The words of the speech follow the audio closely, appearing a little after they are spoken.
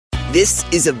This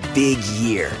is a big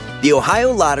year. The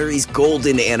Ohio Lottery's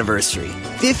golden anniversary.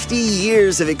 50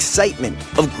 years of excitement,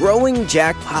 of growing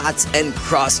jackpots and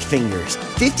crossed fingers.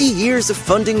 50 years of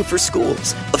funding for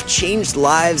schools, of changed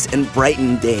lives and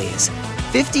brightened days.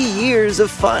 50 years of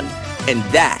fun, and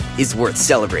that is worth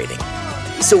celebrating.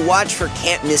 So watch for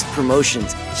can't-miss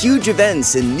promotions, huge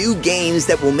events, and new games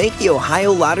that will make the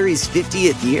Ohio Lottery's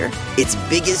 50th year its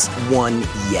biggest one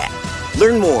yet.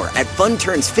 Learn more at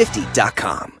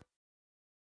funturns50.com.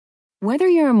 Whether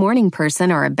you're a morning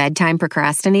person or a bedtime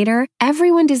procrastinator,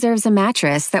 everyone deserves a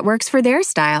mattress that works for their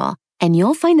style. And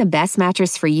you'll find the best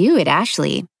mattress for you at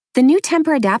Ashley. The new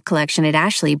Tempur-Adapt collection at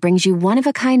Ashley brings you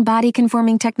one-of-a-kind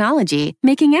body-conforming technology,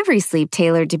 making every sleep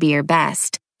tailored to be your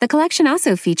best. The collection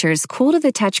also features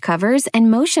cool-to-the-touch covers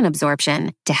and motion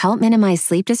absorption to help minimize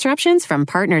sleep disruptions from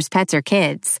partners, pets, or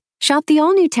kids. Shop the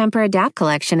all-new Tempur-Adapt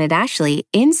collection at Ashley,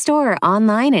 in-store or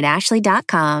online at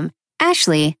ashley.com.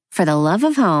 Ashley, for the love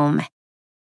of home.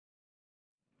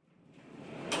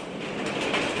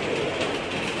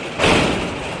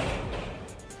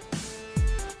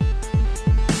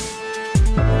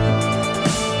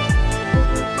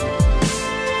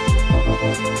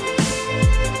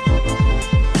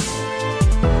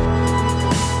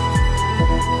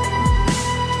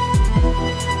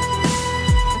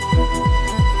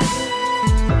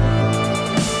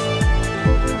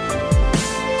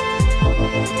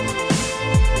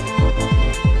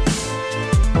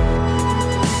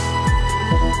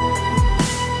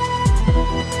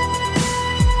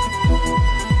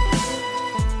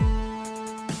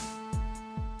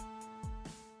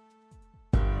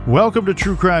 Welcome to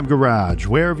True Crime Garage.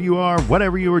 Wherever you are,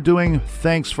 whatever you are doing,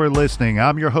 thanks for listening.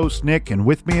 I'm your host, Nick, and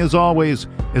with me as always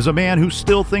is a man who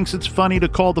still thinks it's funny to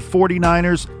call the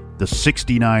 49ers the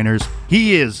 69ers.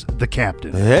 He is the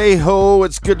captain. Hey ho,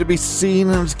 it's good to be seen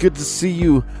and it's good to see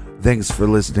you. Thanks for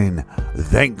listening.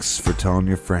 Thanks for telling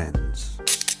your friends.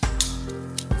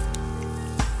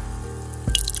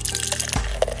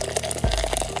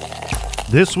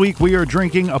 This week we are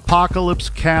drinking Apocalypse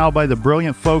Cow by the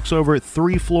brilliant folks over at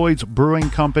Three Floyds Brewing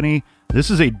Company. This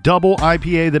is a double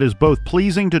IPA that is both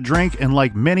pleasing to drink and,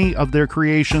 like many of their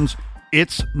creations,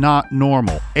 it's not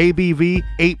normal. ABV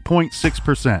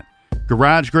 8.6%.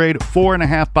 Garage grade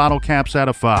 4.5 bottle caps out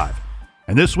of 5.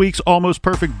 And this week's Almost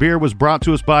Perfect beer was brought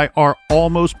to us by our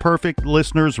Almost Perfect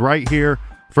listeners right here.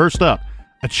 First up,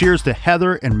 a cheers to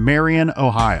Heather and Marion,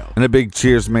 Ohio. And a big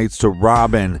cheers, mates, to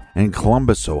Robin in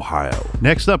Columbus, Ohio.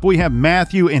 Next up, we have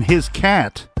Matthew and his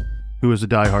cat, who is a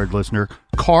diehard listener,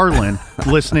 Carlin,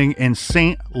 listening in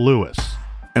St. Louis.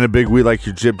 And a big we like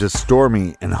your jib to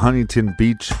Stormy in Huntington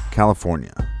Beach,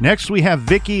 California. Next, we have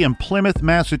Vicky in Plymouth,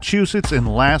 Massachusetts. And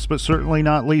last but certainly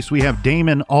not least, we have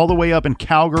Damon all the way up in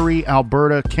Calgary,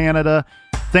 Alberta, Canada.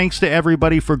 Thanks to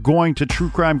everybody for going to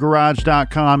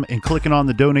truecrimegarage.com and clicking on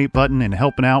the donate button and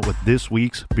helping out with this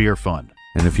week's beer fund.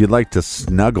 And if you'd like to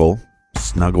snuggle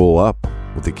up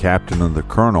with the captain and the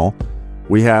colonel,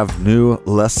 we have new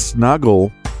Less Snuggle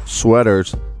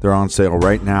sweaters. They're on sale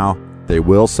right now. They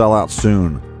will sell out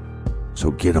soon.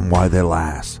 So get them while they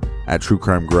last at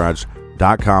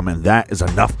truecrimegarage.com. And that is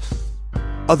enough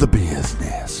of the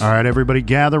business. All right, everybody,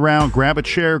 gather around, grab a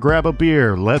chair, grab a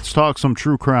beer. Let's talk some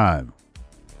true crime.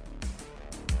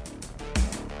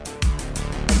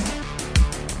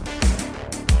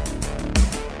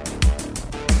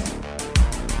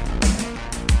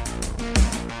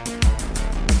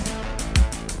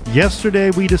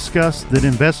 Yesterday, we discussed that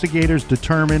investigators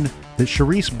determined that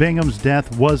Sharice Bingham's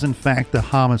death was in fact a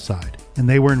homicide, and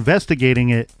they were investigating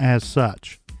it as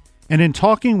such. And in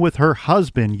talking with her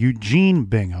husband, Eugene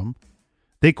Bingham,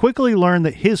 they quickly learned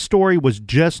that his story was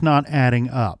just not adding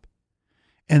up.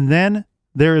 And then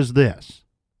there is this.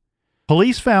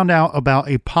 Police found out about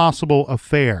a possible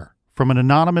affair from an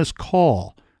anonymous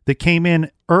call that came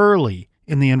in early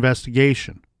in the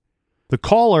investigation. The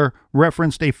caller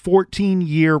referenced a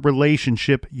 14-year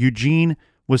relationship Eugene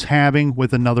was having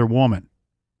with another woman.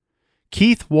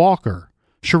 Keith Walker,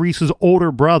 Sharice's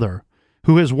older brother,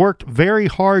 who has worked very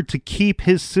hard to keep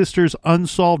his sister's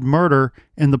unsolved murder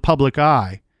in the public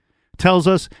eye, tells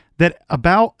us that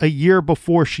about a year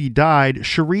before she died,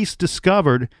 Sharice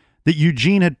discovered that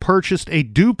Eugene had purchased a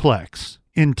duplex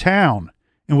in town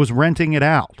and was renting it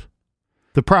out.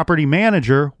 The property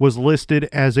manager was listed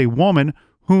as a woman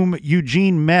whom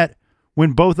Eugene met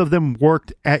when both of them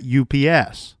worked at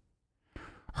UPS.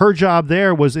 Her job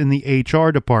there was in the HR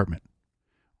department,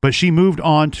 but she moved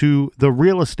on to the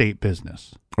real estate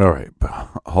business. All right,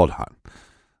 hold on.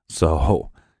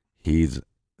 So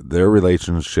their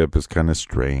relationship is kind of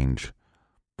strange,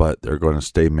 but they're going to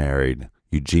stay married.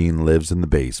 Eugene lives in the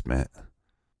basement.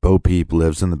 Bo Peep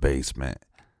lives in the basement.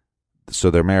 So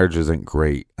their marriage isn't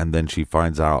great. And then she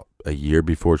finds out a year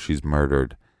before she's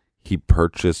murdered, he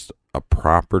purchased a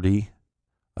property,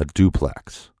 a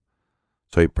duplex.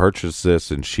 So he purchased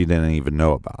this and she didn't even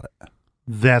know about it.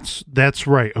 That's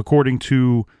right. According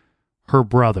to her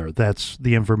brother, that's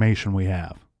the information we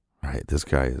have. Right. This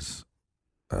guy is,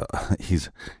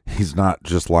 he's not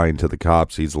just lying to the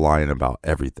cops. He's lying about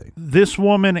everything. This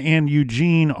woman and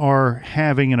Eugene are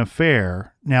having an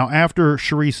affair. Now, after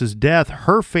Sharice's death,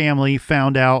 her family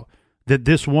found out that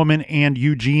this woman and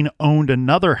Eugene owned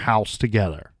another house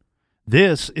together.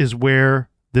 This is where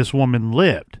this woman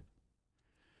lived.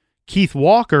 Keith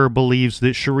Walker believes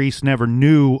that Sharice never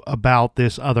knew about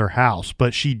this other house,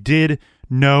 but she did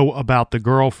know about the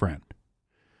girlfriend.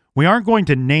 We aren't going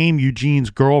to name Eugene's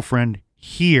girlfriend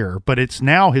here, but it's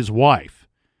now his wife.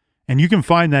 And you can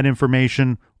find that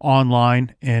information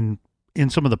online and in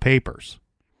some of the papers.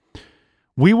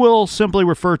 We will simply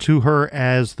refer to her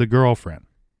as the girlfriend.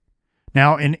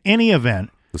 Now, in any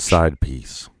event, the side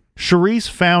piece. Sharice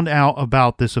found out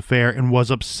about this affair and was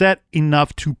upset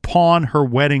enough to pawn her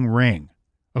wedding ring,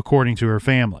 according to her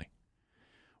family.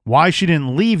 Why she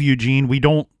didn't leave Eugene, we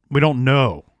don't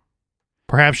know.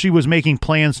 Perhaps she was making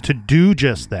plans to do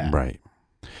just that. Right.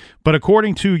 But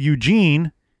according to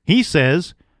Eugene, he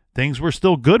says things were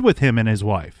still good with him and his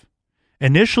wife.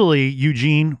 Initially,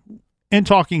 Eugene, in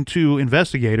talking to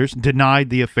investigators, denied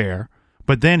the affair,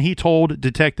 but then he told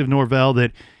Detective Norvell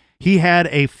that he had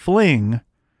a fling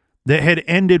that had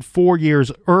ended 4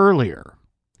 years earlier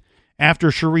after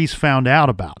Sharice found out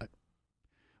about it.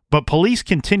 But police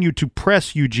continued to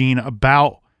press Eugene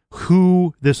about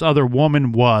who this other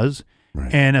woman was,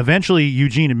 right. And eventually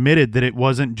Eugene admitted that it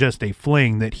wasn't just a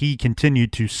fling, that he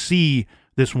continued to see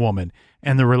this woman,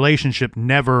 and the relationship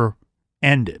never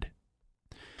ended.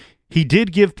 He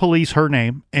did give police her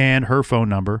name and her phone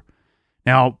number.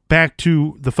 Now, back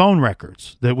to the phone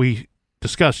records that we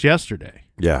discussed yesterday.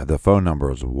 Yeah, the phone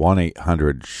number is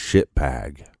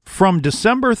 1-800-SHITBAG. From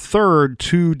December 3rd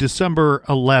to December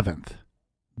 11th,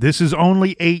 this is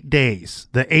only 8 days,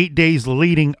 the 8 days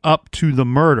leading up to the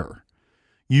murder.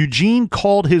 Eugene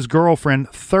called his girlfriend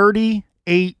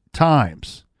 38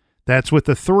 times. That's with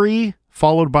a 3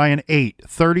 followed by an 8,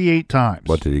 38 times.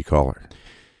 What did he call her?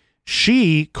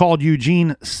 She called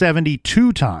Eugene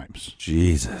 72 times.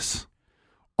 Jesus.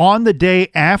 On the day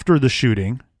after the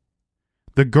shooting,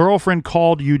 the girlfriend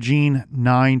called Eugene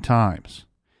 9 times.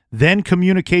 Then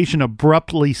communication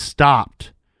abruptly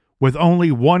stopped, with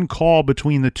only one call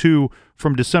between the two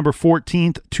from December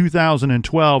 14th,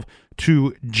 2012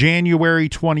 to January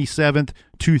 27th,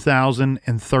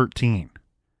 2013.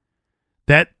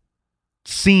 That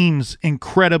seems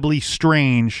incredibly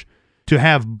strange to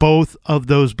have both of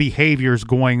those behaviors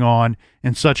going on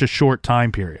in such a short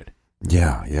time period.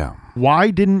 Yeah, yeah. Why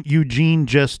didn't Eugene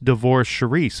just divorce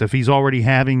Sharice if he's already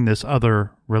having this other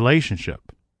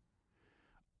relationship?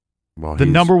 Well, the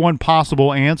number one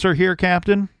possible answer here,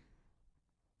 Captain?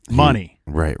 Money.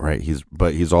 Right.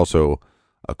 But he's also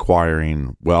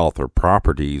acquiring wealth or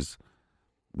properties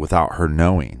without her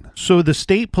knowing. So the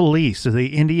state police,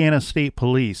 the Indiana State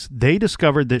Police, they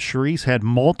discovered that Sharice had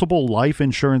multiple life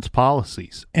insurance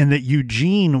policies and that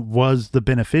Eugene was the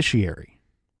beneficiary.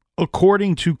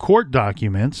 According to court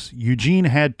documents, Eugene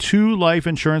had 2 life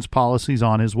insurance policies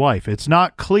on his wife. It's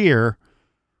not clear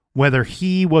whether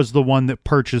he was the one that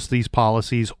purchased these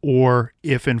policies or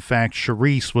if, in fact,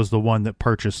 Sharice was the one that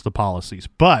purchased the policies.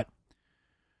 But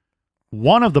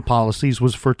one of the policies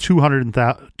was for $200,000,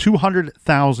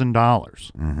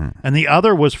 mm-hmm. and the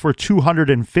other was for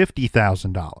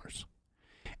 $250,000.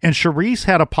 And Sharice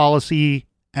had a policy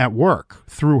at work,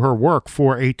 through her work,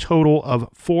 for a total of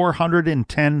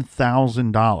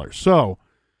 $410,000. So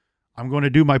I'm going to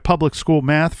do my public school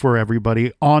math for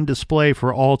everybody on display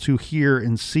for all to hear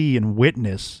and see and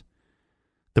witness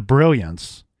the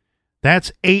brilliance.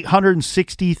 That's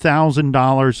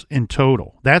 $860,000 in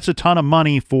total. That's a ton of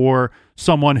money for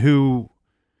someone who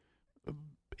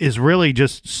is really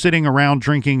just sitting around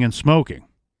drinking and smoking.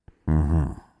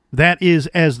 Mm-hmm. That is,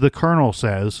 as the colonel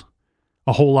says,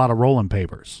 a whole lot of rolling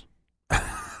papers.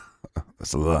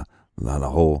 That's a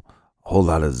whole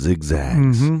lot of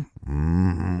zigzags. Mm-hmm.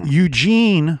 Mm-hmm.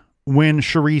 Eugene, when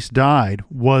Sharice died,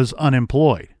 was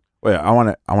unemployed. Wait, I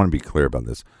want to be clear about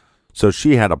this. So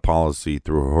she had a policy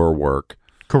through her work.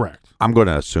 Correct. I'm going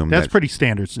to assume that's pretty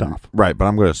standard stuff. Right, but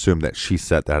I'm going to assume that she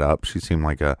set that up. She seemed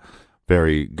like a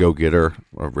very go-getter,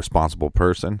 a responsible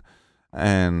person.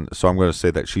 And so I'm going to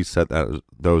say that she set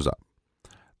those up.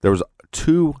 There was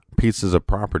 2 pieces of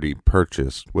property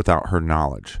purchased without her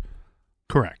knowledge.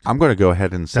 Correct. I'm going to go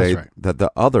ahead and say That's right. that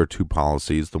the other two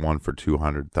policies, the one for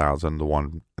 $200,000, the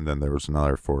one, and then there was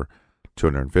another for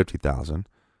 $250,000,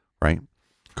 right?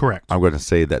 Correct. I'm going to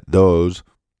say that those,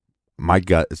 my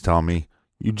gut is telling me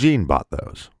Eugene bought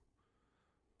those,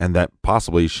 and that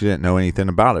possibly she didn't know anything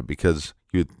about it, because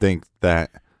you'd think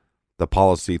that the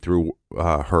policy through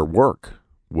her work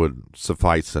would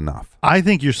suffice enough. I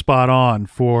think you're spot on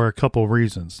for a couple of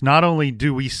reasons. Not only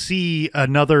do we see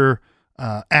another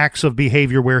acts of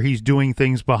behavior where he's doing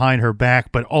things behind her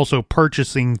back, but also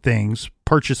purchasing things,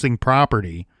 purchasing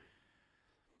property.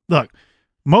 Look,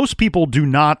 most people do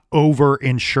not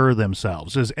over-insure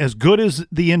themselves. As good as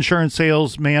the insurance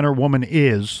salesman or woman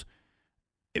is,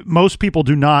 most people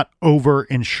do not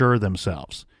over-insure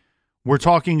themselves. We're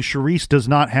talking Sherrice does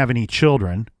not have any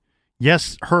children.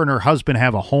 Yes, her and her husband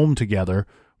have a home together,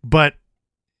 but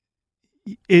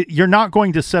you're not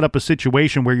going to set up a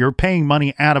situation where you're paying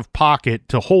money out of pocket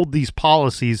to hold these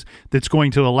policies that's going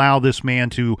to allow this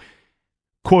man to,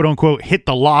 quote unquote, hit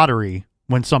the lottery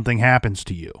when something happens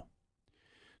to you.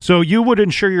 So you would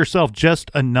insure yourself just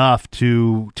enough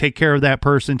to take care of that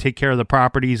person, take care of the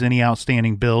properties, any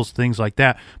outstanding bills, things like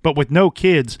that. But with no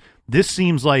kids, this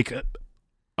seems like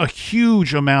a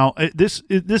huge amount. This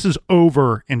is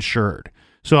over-insured.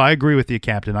 So I agree with you,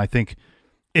 Captain. I think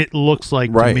it looks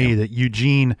like to me that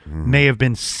Eugene may have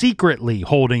been secretly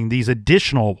holding these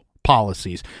additional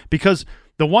policies, because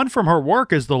the one from her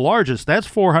work is the largest. That's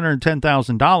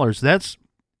 $410,000.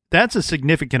 That's a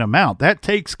significant amount. That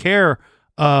takes care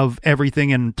of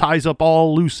everything and ties up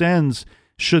all loose ends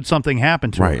should something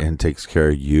happen to her. Right, and takes care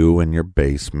of you and your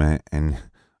basement and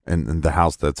the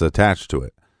house that's attached to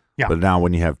it. Yeah. But now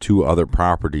when you have two other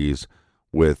properties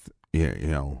with, you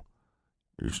know,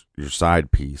 your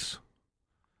side piece,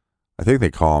 I think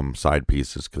they call them side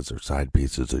pieces because they're side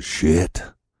pieces of shit.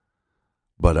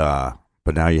 But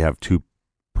now you have two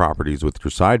properties with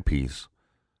your side piece.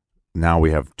 Now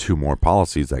we have two more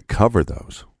policies that cover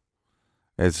those.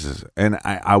 And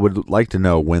I would like to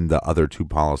know when the other two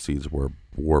policies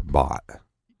were bought.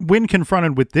 When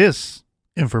confronted with this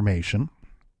information,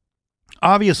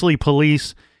 obviously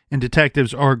police and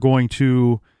detectives are going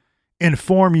to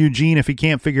inform Eugene, if he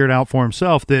can't figure it out for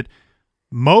himself, that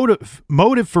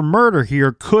motive for murder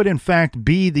here could in fact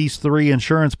be these three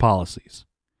insurance policies.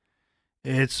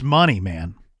 It's money,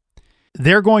 man.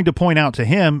 They're going to point out to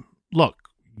him, look,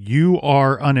 you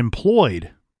are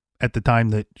unemployed at the time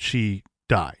that she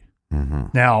died. Mm-hmm.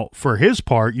 Now, for his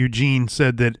part, Eugene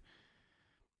said that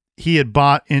he had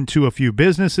bought into a few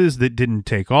businesses that didn't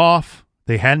take off.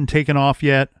 They hadn't taken off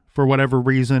yet for whatever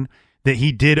reason, that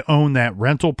he did own that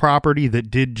rental property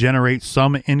that did generate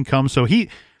some income. So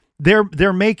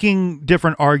they're making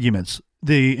different arguments.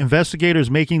 The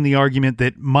investigators making the argument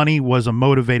that money was a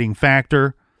motivating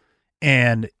factor,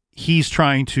 and he's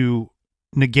trying to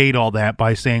negate all that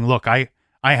by saying, look, I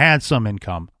had some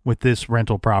income with this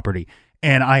rental property,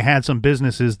 and I had some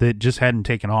businesses that just hadn't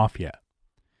taken off yet.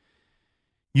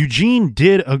 Eugene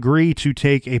did agree to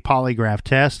take a polygraph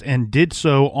test and did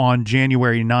so on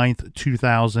January 9th,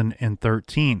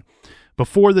 2013.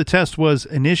 Before the test was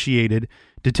initiated,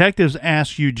 detectives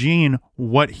asked Eugene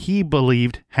what he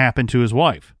believed happened to his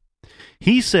wife.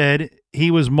 He said he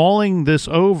was mulling this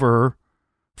over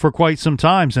for quite some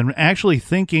time and actually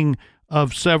thinking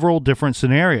of several different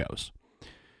scenarios.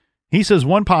 He says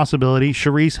one possibility,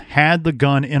 Sherrice had the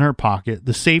gun in her pocket,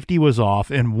 the safety was off,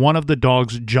 and one of the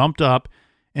dogs jumped up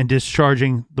and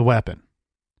discharging the weapon.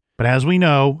 But as we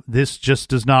know, this just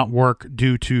does not work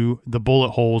due to the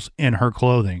bullet holes in her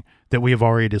clothing that we have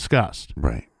already discussed.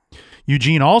 Right.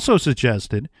 Eugene also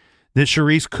suggested that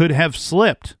Sherrice could have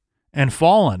slipped and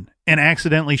fallen and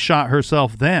accidentally shot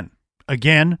herself then.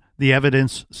 Again, the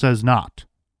evidence says not.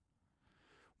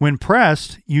 When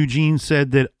pressed, Eugene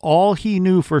said that all he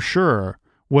knew for sure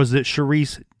was that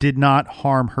Sherrice did not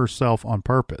harm herself on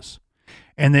purpose,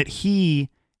 and that he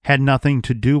had nothing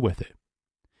to do with it.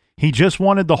 He just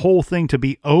wanted the whole thing to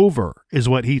be over, is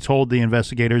what he told the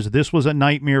investigators. This was a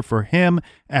nightmare for him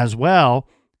as well,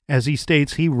 as he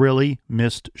states he really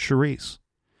missed Sherrice.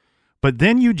 But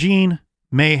then Eugene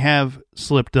may have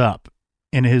slipped up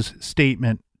in his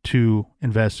statement to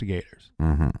investigators.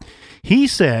 Mm-hmm. He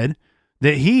said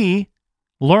that he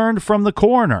learned from the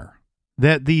coroner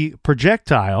that the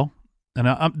projectile,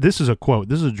 and this is a quote,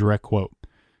 this is a direct quote,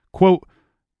 quote,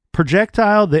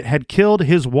 projectile that had killed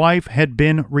his wife had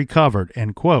been recovered,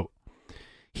 end quote.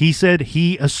 He said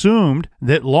he assumed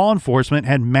that law enforcement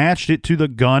had matched it to the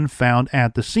gun found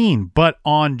at the scene. But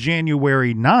on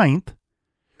January 9th,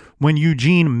 when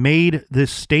Eugene made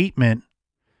this statement,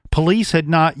 police had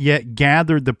not yet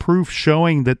gathered the proof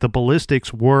showing that the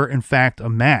ballistics were in fact a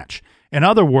match. In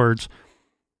other words,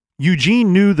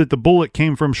 Eugene knew that the bullet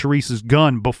came from Sharice's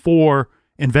gun before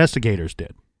investigators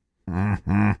did.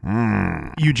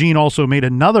 Eugene also made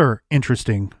another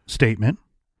interesting statement.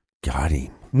 Got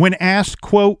him. When asked,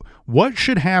 quote, what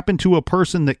should happen to a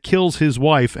person that kills his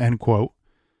wife, end quote,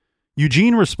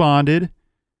 Eugene responded,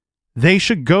 they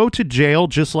should go to jail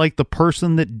just like the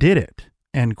person that did it,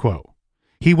 end quote.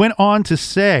 He went on to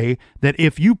say that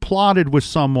if you plotted with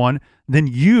someone, then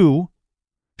you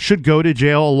should go to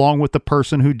jail along with the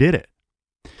person who did it.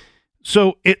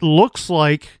 So it looks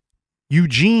like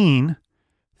Eugene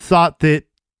thought that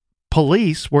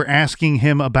police were asking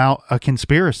him about a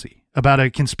conspiracy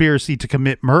to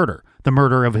commit murder, the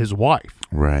murder of his wife.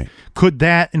 Right. Could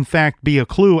that, in fact, be a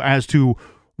clue as to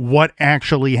what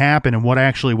actually happened and what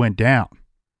actually went down?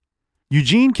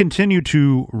 Eugene continued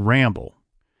to ramble,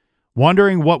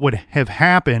 wondering what would have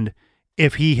happened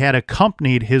if he had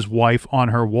accompanied his wife on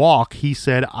her walk. He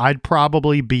said, I'd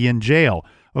probably be in jail.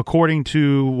 According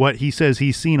to what he says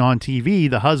he's seen on TV,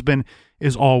 the husband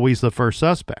is always the first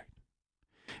suspect.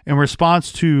 In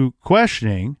response to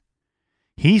questioning,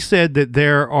 he said that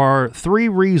there are 3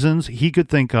 reasons he could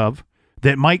think of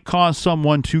that might cause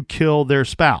someone to kill their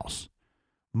spouse.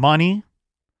 Money,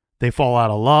 they fall out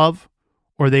of love,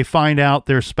 or they find out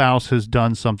their spouse has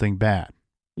done something bad.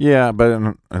 Yeah,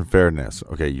 but in fairness,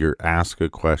 okay, you're asked a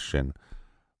question.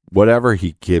 Whatever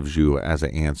he gives you as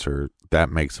an answer,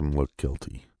 that makes him look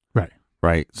guilty. Right.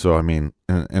 Right? So, I mean,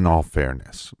 in all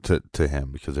fairness to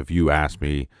him, because if you ask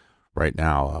me right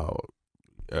now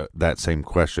that same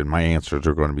question, my answers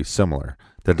are going to be similar.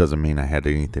 That doesn't mean I had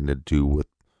anything to do with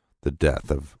the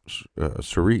death of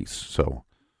Sharice. So,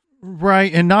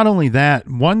 right, and not only that,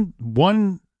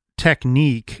 one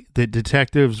technique that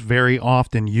detectives very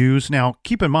often use. Now,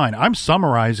 keep in mind, I'm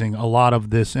summarizing a lot of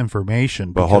this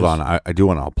information. But hold on, I do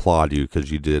want to applaud you because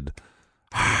you did.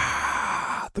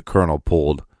 The Colonel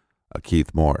pulled a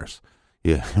Keith Morris,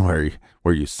 yeah,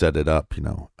 where you set it up,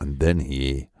 and then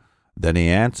he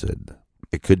answered.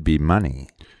 It could be money.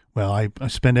 Well, I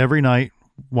spend every night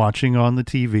watching on the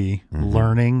TV,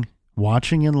 learning,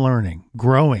 watching and learning,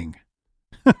 growing,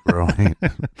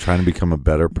 trying to become a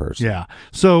better person. Yeah.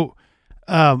 So,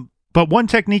 but one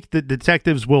technique that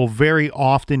detectives will very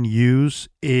often use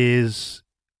is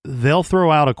they'll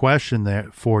throw out a question there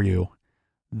for you.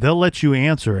 They'll let you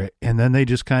answer it, and then they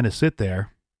just kind of sit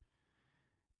there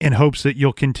in hopes that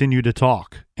you'll continue to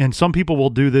talk. And some people will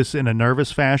do this in a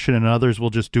nervous fashion, and others will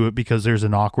just do it because there's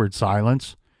an awkward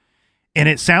silence. And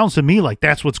it sounds to me like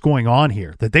that's what's going on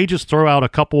here, that they just throw out a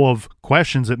couple of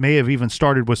questions that may have even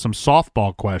started with some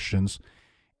softball questions,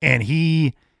 and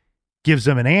he gives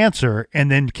them an answer and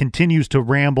then continues to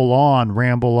ramble on.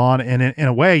 And in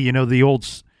a way, the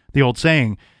old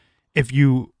saying, if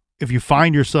you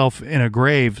find yourself in a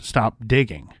grave, stop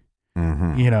digging.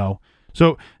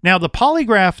 So now the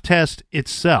polygraph test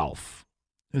itself,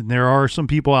 and there are some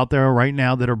people out there right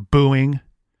now that are booing.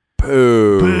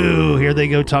 Boo. Here they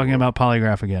go talking about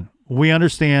polygraph again. We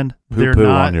understand they're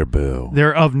not on your boo.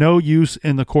 They're of no use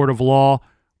in the court of law,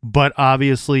 but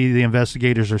obviously the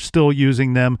investigators are still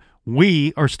using them.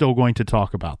 We are still going to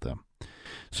talk about them.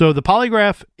 So the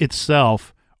polygraph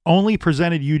itself only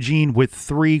presented Eugene with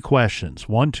 3 questions.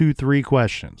 1, 2, 3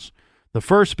 questions. The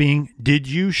first being, did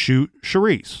you shoot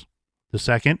Sharice? The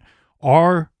second,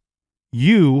 are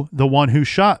you the one who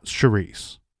shot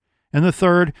Sharice? And the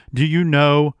third, do you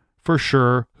know for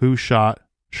sure who shot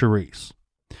Sharice?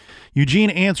 Eugene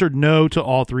answered no to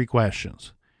all 3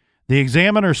 questions. The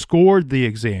examiner scored the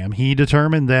exam. He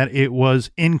determined that it was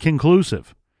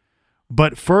inconclusive,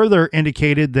 but further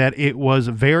indicated that it was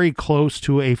very close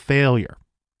to a failure.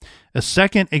 A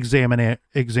second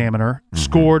examiner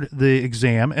scored the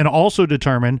exam and also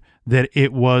determined that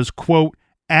it was, quote,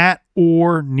 at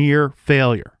or near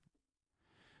failure.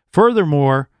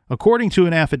 Furthermore, according to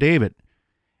an affidavit,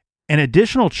 an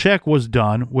additional check was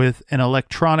done with an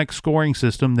electronic scoring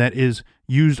system that is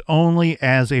used only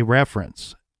as a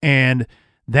reference, and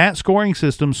that scoring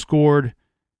system scored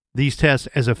these tests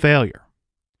as a failure.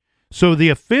 So the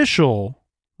official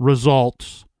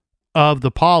results of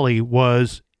the poly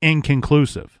was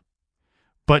inconclusive,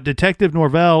 but Detective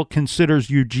Norvell considers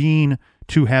Eugene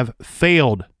to have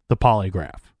failed the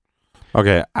polygraph.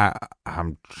 Okay,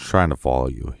 I'm trying to follow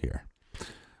you here.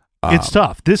 It's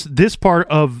tough. This part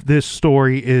of this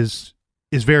story is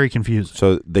very confusing.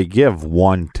 So they give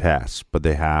one test, but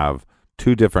they have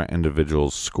 2 different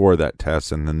individuals score that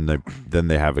test, and then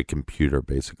they have a computer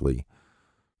basically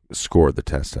score the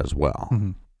test as well.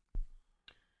 Mm-hmm.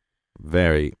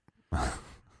 Very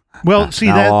well. See,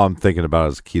 now all I'm thinking about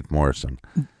is Keith Morrison.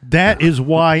 That is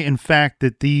why, in fact,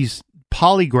 that these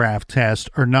polygraph tests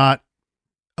are not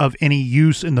of any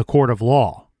use in the court of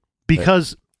law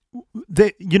because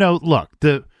look,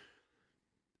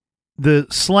 the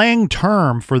slang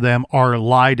term for them are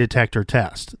lie detector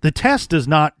tests. The test does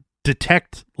not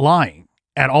detect lying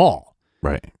at all.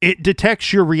 Right. It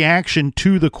detects your reaction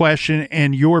to the question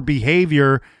and your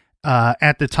behavior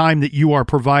at the time that you are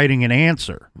providing an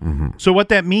answer. Mm-hmm. So what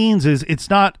that means is it's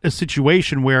not a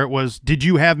situation where it was, did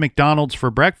you have McDonald's for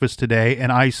breakfast today?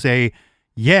 And I say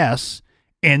yes.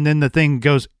 And then the thing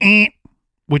goes,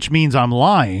 which means I'm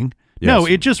lying. Yes. No,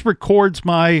 it just records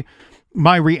my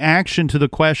reaction to the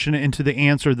question and to the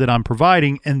answer that I'm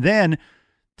providing. And then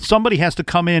somebody has to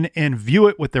come in and view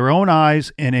it with their own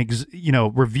eyes and,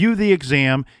 review the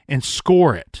exam and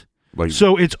score it.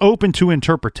 So it's open to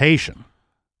interpretation.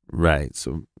 Right.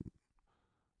 So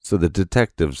the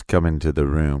detectives come into the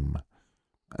room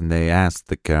and they ask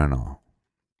the colonel,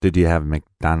 did you have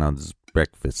McDonald's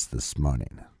breakfast this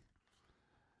morning?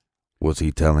 Was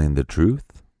he telling the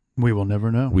truth? We will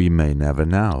never know. We may never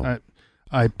know.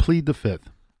 I plead the fifth.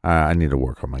 I need to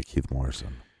work on my Keith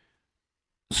Morrison.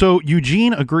 So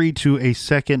Eugene agreed to a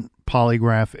second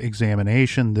polygraph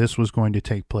examination. This was going to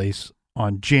take place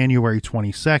on January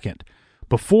 22nd.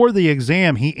 Before the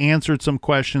exam, he answered some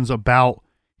questions about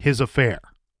his affair.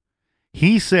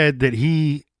 He said that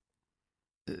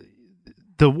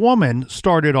the woman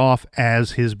started off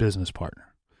as his business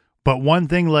partner, but one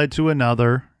thing led to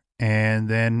another, and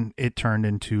then it turned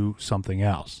into something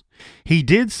else. He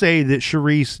did say that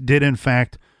Charisse did, in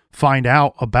fact, find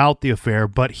out about the affair,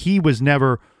 but he was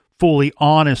never fully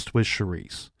honest with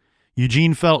Charisse.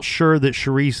 Eugene felt sure that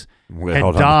Charisse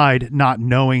had died not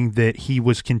knowing that he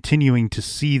was continuing to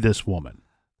see this woman.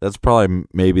 That's probably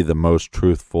maybe the most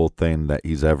truthful thing that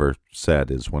he's ever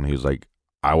said is when he was like,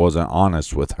 I wasn't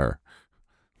honest with her.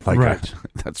 Right.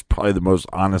 That's probably the most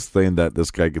honest thing that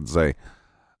this guy could say.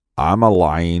 I'm a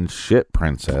lying shit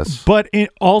princess. But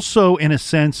also, in a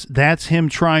sense, that's him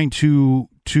trying to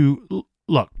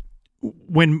look.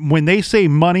 When they say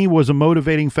money was a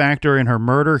motivating factor in her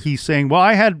murder, he's saying, well,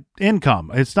 I had income.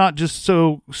 It's not just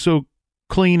so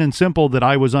clean and simple that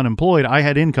I was unemployed. I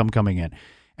had income coming in.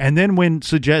 And then when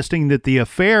suggesting that the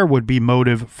affair would be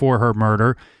motive for her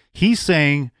murder, he's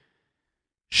saying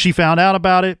she found out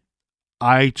about it.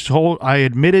 I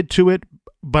admitted to it,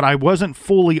 but I wasn't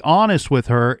fully honest with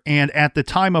her. And at the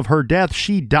time of her death,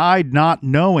 she died not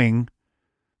knowing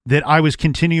that I was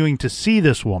continuing to see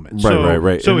this woman.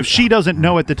 Right. So if she doesn't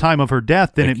know at the time of her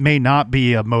death, then it may not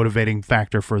be a motivating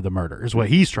factor for the murder, is what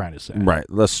he's trying to say. Right.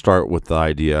 Let's start with the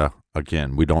idea.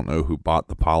 Again, we don't know who bought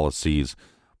the policies,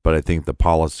 but I think the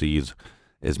policies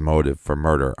is motive for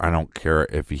murder. I don't care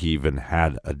if he even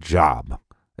had a job.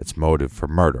 It's motive for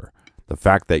murder. The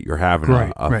fact that you're having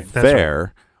an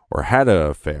affair or had an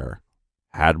affair,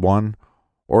 had one,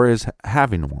 or is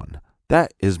having one,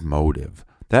 that is motive.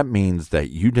 That means that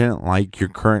you didn't like your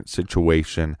current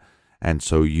situation, and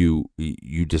so you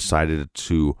decided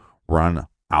to run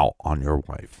out on your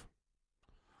wife,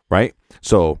 right?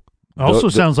 So also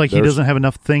sounds like he doesn't have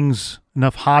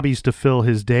enough hobbies to fill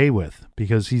his day with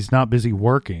because he's not busy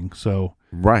working. So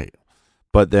right,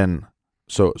 but then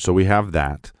so we have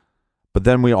that, but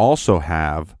then we also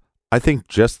have, I think,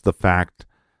 just the fact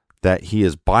that he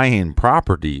is buying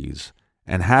properties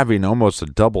and having almost a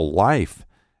double life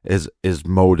is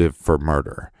motive for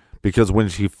murder, because when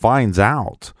she finds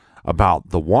out about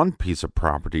the one piece of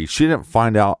property, she didn't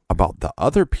find out about the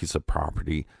other piece of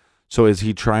property. So is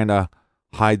he trying to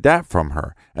hide that from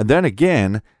her? And then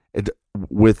again,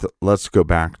 let's go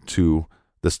back to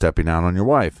the stepping out on your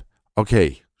wife.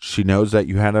 Okay, she knows that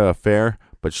you had an affair,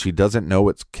 but she doesn't know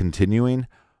it's continuing.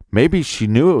 Maybe she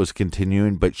knew it was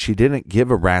continuing, but she didn't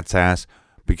give a rat's ass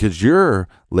because your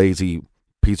lazy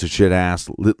piece of shit ass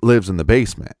lives in the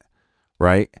basement,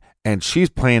 right? And she's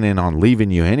planning on leaving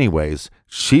you anyways.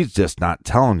 She's just not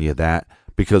telling you that,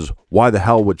 because why the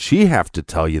hell would she have to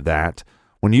tell you that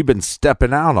when you've been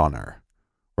stepping out on her,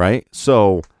 right?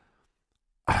 So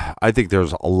I think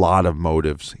there's a lot of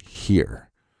motives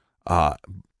here.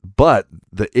 But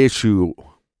the issue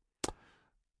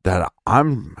that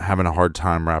I'm having a hard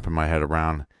time wrapping my head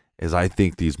around is I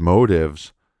think these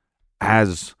motives,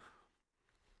 as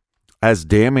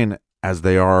damning as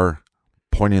they are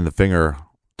pointing the finger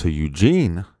to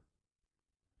Eugene,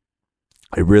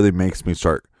 it really makes me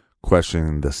start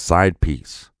questioning the side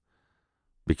piece,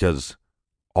 because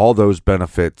all those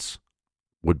benefits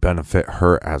would benefit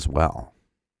her as well.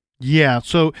 Yeah.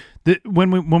 So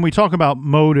when we talk about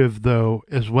motive, though,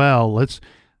 as well, let's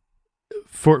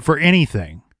for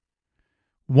anything.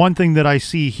 One thing that I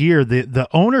see here, the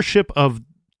ownership of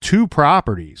two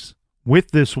properties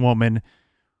with this woman,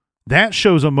 that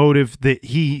shows a motive that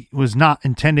he was not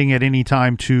intending at any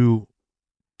time to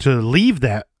leave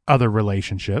that other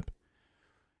relationship.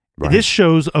 Right. This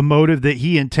shows a motive that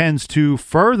he intends to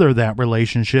further that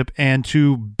relationship and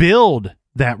to build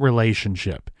that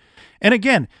relationship. And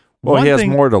again, he has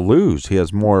more to lose. He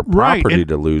has more property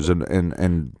to lose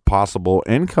and possible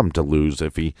income to lose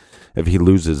if he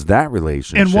loses that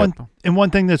relationship. And one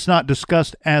thing that's not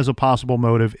discussed as a possible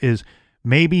motive is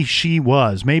maybe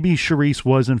Charisse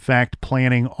was in fact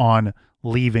planning on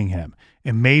leaving him,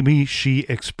 and maybe she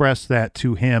expressed that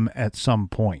to him at some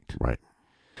point. Right.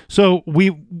 So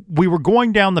we were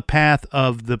going down the path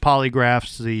of the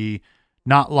polygraphs, the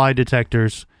not lie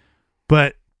detectors,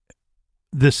 but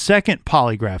the second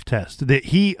polygraph test that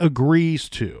he agrees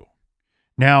to.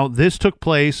 Now, this took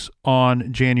place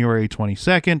on January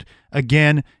 22nd.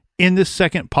 Again, in this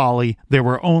second poly, there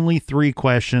were only 3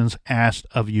 questions asked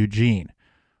of Eugene.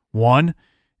 1,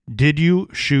 did you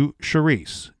shoot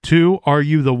Charisse? 2, are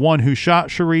you the one who shot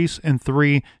Charisse? And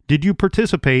 3, did you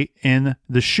participate in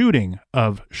the shooting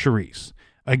of Charisse?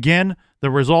 Again,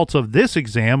 the results of this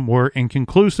exam were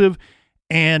inconclusive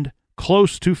and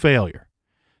close to failure.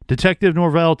 Detective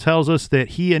Norvell tells us that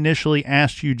he initially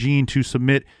asked Eugene to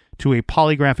submit to a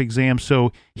polygraph exam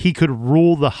so he could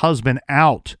rule the husband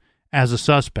out as a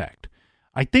suspect.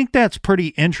 I think that's pretty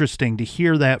interesting to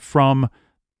hear that from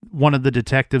one of the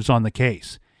detectives on the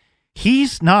case.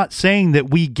 He's not saying that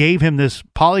we gave him this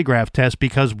polygraph test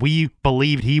because we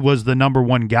believed he was the number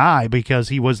one guy because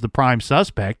he was the prime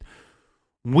suspect.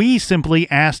 We simply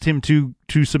asked him to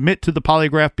submit to the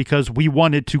polygraph because we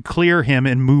wanted to clear him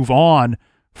and move on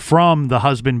from the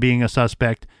husband being a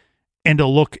suspect and to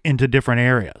look into different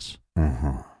areas.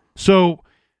 Mm-hmm. So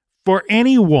for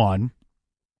anyone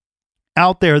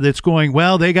out there that's going,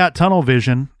 well, they got tunnel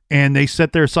vision and they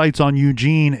set their sights on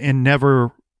Eugene and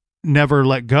never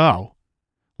let go,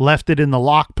 left it in the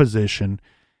lock position,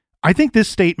 I think this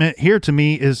statement here to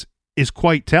me is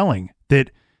quite telling that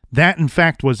in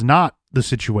fact was not the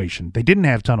situation. They didn't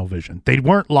have tunnel vision. They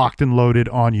weren't locked and loaded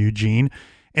on Eugene.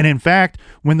 And in fact,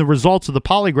 when the results of the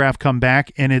polygraph come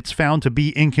back and it's found to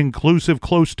be inconclusive,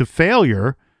 close to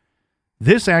failure,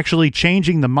 this actually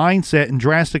changing the mindset and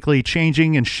drastically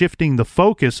changing and shifting the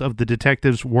focus of the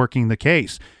detectives working the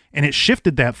case. And it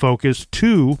shifted that focus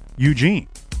to Eugene.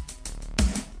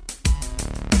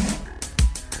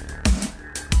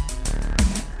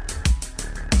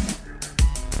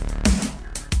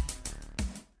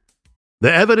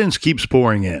 The evidence keeps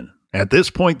pouring in. At this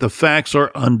point, the facts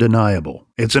are undeniable.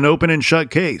 It's an open and shut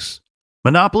case.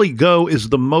 Monopoly Go is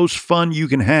the most fun you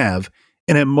can have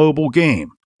in a mobile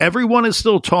game. Everyone is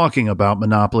still talking about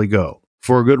Monopoly Go,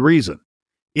 for a good reason.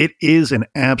 It is an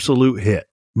absolute hit.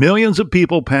 Millions of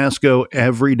people pass Go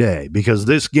every day because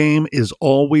this game is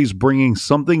always bringing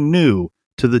something new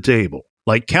to the table.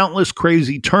 Like countless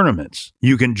crazy tournaments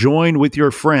you can join with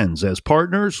your friends as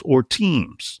partners or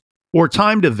teams. Or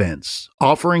timed events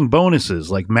offering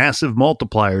bonuses like massive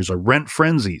multipliers or rent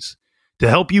frenzies to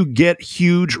help you get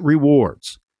huge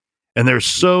rewards. And there's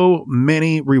so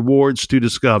many rewards to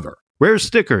discover. Rare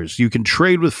stickers you can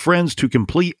trade with friends to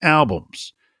complete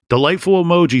albums. Delightful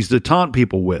emojis to taunt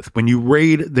people with when you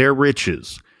raid their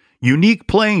riches. Unique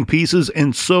playing pieces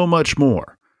and so much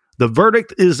more. The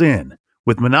verdict is in.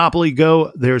 With Monopoly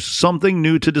Go, there's something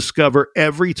new to discover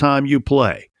every time you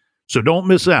play. So don't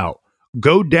miss out.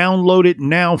 Go download it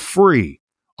now free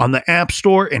on the App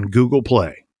Store and Google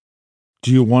Play.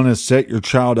 Do you want to set your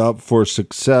child up for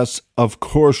success? Of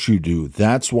course you do.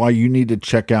 That's why you need to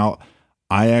check out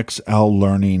IXL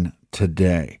Learning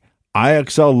today.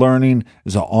 IXL Learning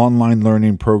is an online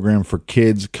learning program for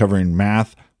kids covering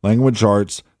math, language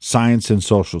arts, science, and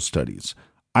social studies.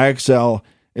 IXL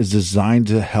is designed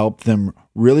to help them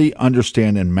really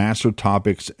understand and master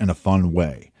topics in a fun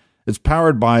way. It's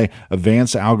powered by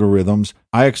advanced algorithms.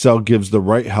 IXL gives the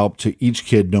right help to each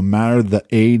kid no matter the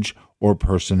age or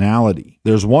personality.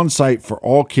 There's one site for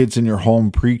all kids in your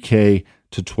home pre-K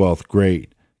to 12th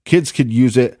grade. Kids could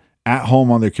use it at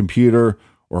home on their computer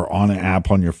or on an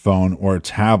app on your phone or a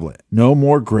tablet. No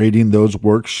more grading those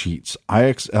worksheets.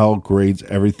 IXL grades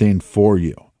everything for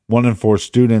you. 1 in 4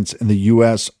 students in the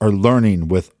U.S. are learning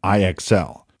with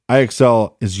IXL.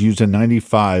 IXL is used in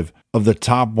 95 of the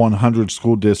top 100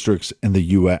 school districts in the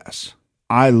U.S.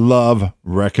 I love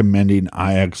recommending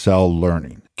IXL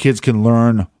Learning. Kids can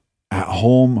learn at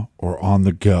home or on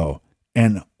the go.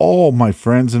 And all my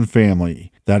friends and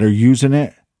family that are using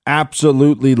it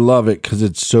absolutely love it because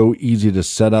it's so easy to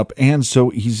set up and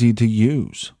so easy to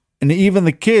use. And even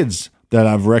the kids that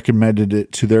I've recommended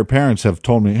it to their parents have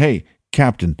told me, hey,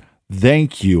 Captain,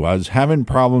 Thank you. I was having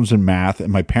problems in math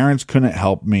and my parents couldn't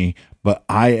help me, but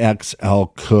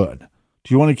IXL could.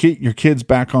 Do you want to get your kids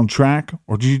back on track,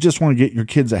 or do you just want to get your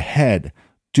kids ahead?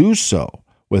 Do so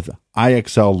with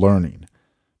IXL Learning.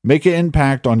 Make an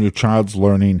impact on your child's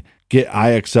learning. Get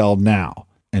IXL now.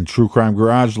 And True Crime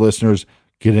Garage listeners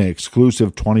get an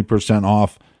exclusive 20%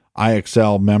 off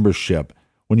IXL membership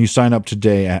when you sign up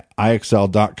today at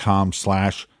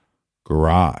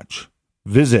IXL.com/garage.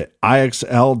 Visit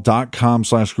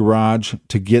IXL.com/garage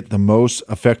to get the most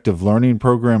effective learning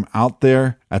program out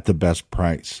there at the best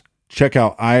price. Check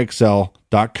out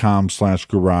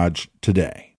IXL.com/garage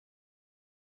today.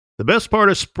 The best part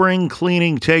of spring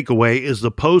cleaning takeaway is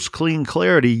the post-clean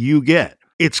clarity you get.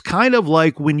 It's kind of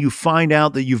like when you find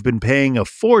out that you've been paying a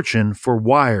fortune for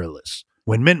wireless.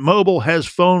 When Mint Mobile has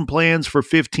phone plans for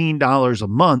 $15 a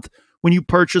month when you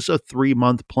purchase a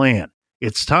 3-month plan.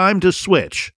 It's time to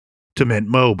switch to Mint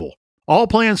Mobile. All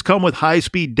plans come with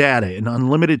high-speed data and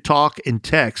unlimited talk and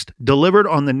text delivered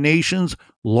on the nation's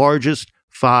largest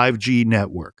 5G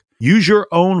network. Use your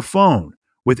own phone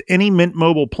with any Mint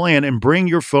Mobile plan and bring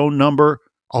your phone number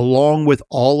along with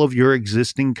all of your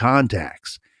existing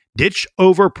contacts. Ditch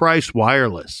overpriced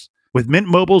wireless with Mint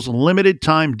Mobile's limited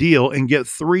time deal and get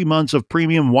 3 months of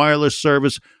premium wireless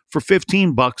service for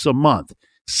 $15 a month.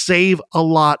 Save a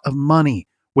lot of money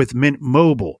with Mint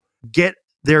Mobile. Get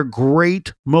their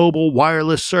great mobile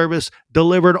wireless service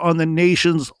delivered on the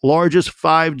nation's largest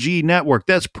 5G network.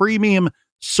 That's premium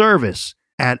service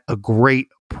at a great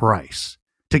price.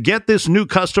 To get this new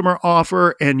customer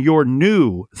offer and your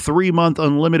new 3-month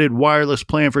unlimited wireless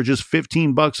plan for just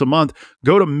 $15 a month,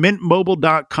 go to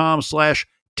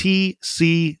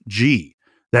mintmobile.com/TCG.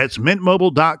 That's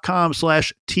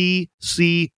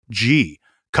mintmobile.com/TCG.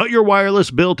 Cut your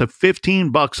wireless bill to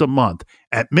 $15 a month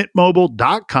at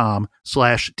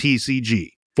mintmobile.com/TCG.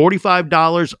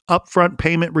 $45 upfront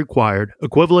payment required,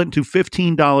 equivalent to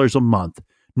 $15 a month.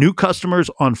 New customers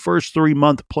on first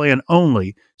 3-month plan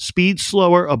only. Speed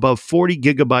slower above 40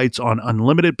 gigabytes on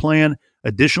unlimited plan.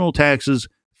 Additional taxes,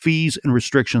 fees, and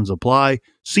restrictions apply.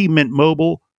 See Mint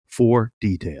Mobile for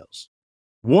details.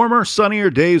 Warmer, sunnier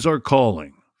days are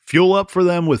calling. Fuel up for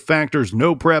them with Factor's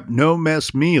no prep, no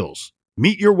mess meals.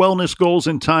 Meet your wellness goals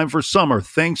in time for summer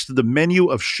thanks to the menu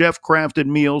of chef-crafted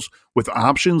meals with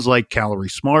options like Calorie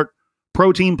Smart,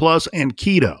 Protein Plus, and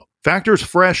Keto. Factor's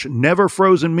fresh, never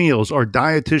frozen meals are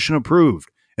dietitian approved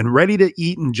and ready to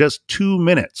eat in just 2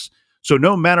 minutes. So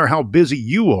no matter how busy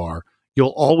you are, you'll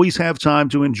always have time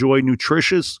to enjoy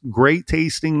nutritious, great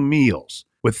tasting meals.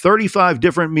 With 35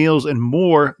 different meals and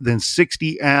more than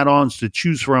 60 add-ons to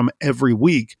choose from every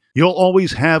week, you'll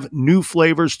always have new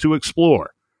flavors to explore.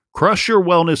 Crush your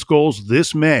wellness goals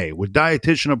this May with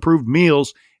dietitian approved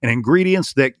meals and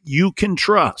ingredients that you can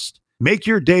trust. Make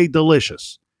your day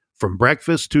delicious. From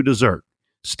breakfast to dessert,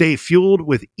 stay fueled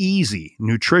with easy,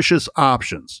 nutritious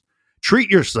options.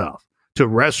 Treat yourself to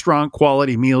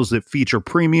restaurant-quality meals that feature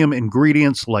premium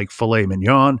ingredients like filet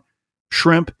mignon,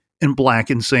 shrimp, and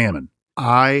blackened salmon.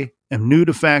 I am new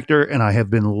to Factor, and I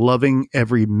have been loving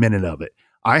every minute of it.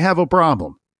 I have a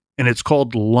problem, and it's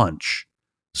called lunch.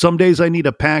 Some days I need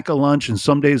to pack a lunch, and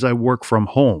some days I work from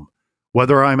home.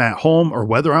 Whether I'm at home or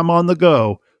whether I'm on the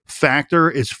go, Factor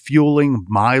is fueling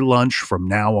my lunch from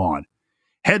now on.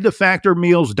 Head to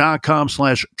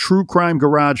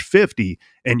factormeals.com/truecrimegarage50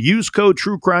 and use code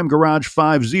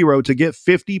truecrimegarage50 to get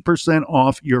 50%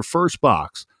 off your first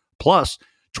box, plus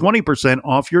 20%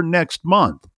 off your next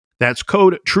month. That's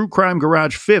code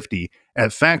truecrimegarage50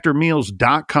 at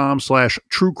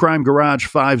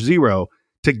factormeals.com/truecrimegarage50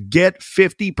 to get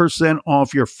 50%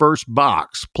 off your first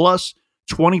box, plus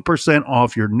 20%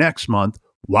 off your next month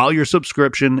while your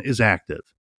subscription is active.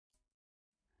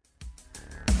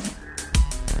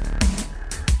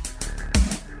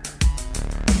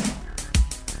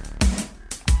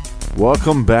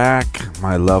 Welcome back,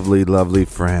 my lovely, lovely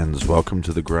friends. Welcome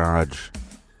to the garage.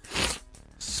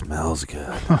 Smells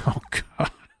good. Oh,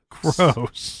 God.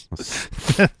 Gross.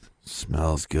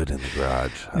 Smells good in the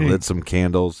garage. I lit some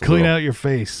candles. Clean out your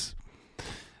face.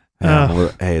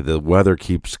 Hey, the weather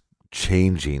keeps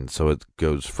changing, so it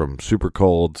goes from super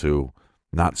cold to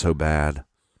not so bad.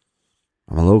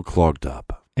 I'm a little clogged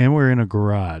up. And we're in a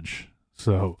garage.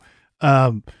 So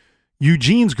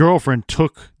Eugene's girlfriend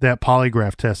took that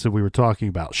polygraph test that we were talking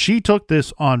about. She took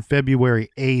this on February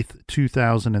 8th,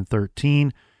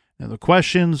 2013. Now the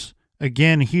questions,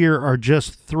 again, here are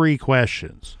just 3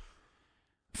 questions.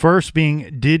 First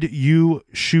being, did you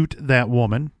shoot that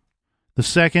woman? The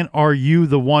second, are you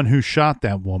the one who shot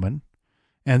that woman?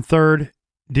 And third,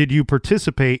 did you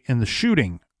participate in the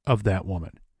shooting of that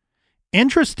woman?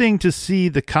 Interesting to see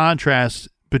the contrast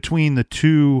between the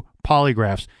two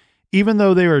polygraphs, even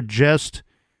though they are just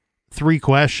 3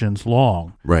 questions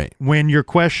long. Right. When you're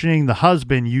questioning the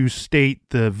husband, you state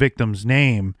the victim's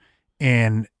name,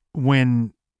 and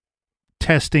when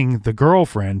testing the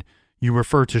girlfriend, you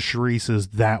refer to Charisse as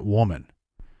that woman.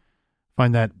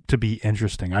 Find that to be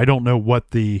interesting. I don't know what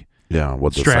the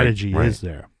strategy is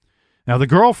there. Now, the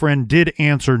girlfriend did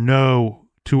answer no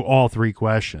to all 3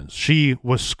 questions. She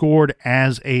was scored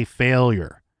as a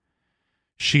failure.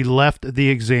 She left the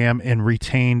exam and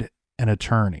retained an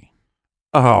attorney.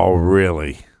 Oh,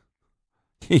 really?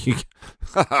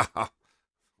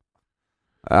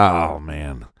 Oh,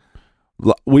 man.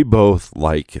 We both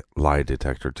like lie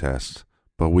detector tests,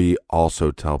 but we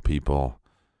also tell people,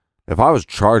 if I was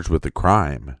charged with a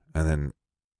crime, and then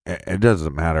it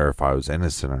doesn't matter if I was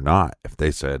innocent or not, if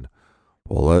they said,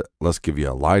 well, let's give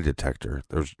you a lie detector,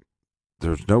 there's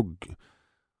no,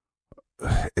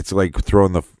 it's like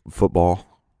throwing the football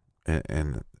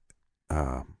and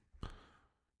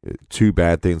 2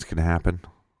 bad things can happen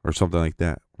or something like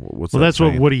that. That's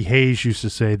saying? What Woody Hayes used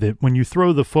to say, that when you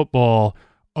throw the football,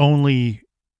 only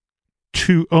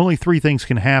 3 things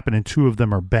can happen and 2 of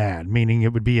them are bad, meaning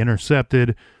it would be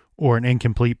intercepted or an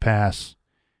incomplete pass,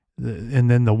 and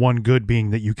then the one good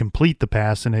being that you complete the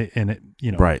pass and it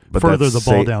right, but further the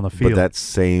ball down the field. But that's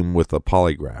same with a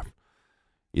polygraph.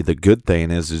 The good thing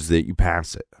is that you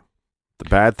pass it. The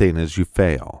bad thing is you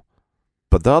fail.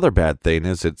 But the other bad thing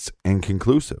is it's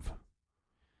inconclusive.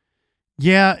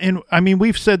 Yeah, and I mean,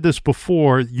 we've said this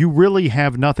before, you really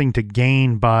have nothing to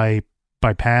gain by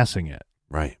passing it.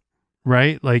 Right.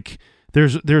 Right? Like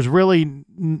there's really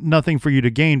nothing for you to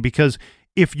gain, because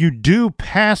if you do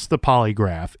pass the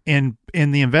polygraph and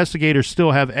the investigators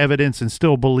still have evidence and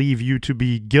still believe you to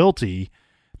be guilty,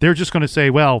 they're just going to say,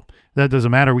 well, that doesn't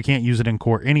matter. We can't use it in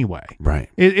court anyway. Right.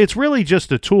 It's really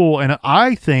just a tool, and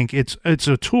I think it's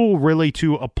a tool really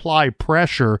to apply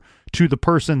pressure to the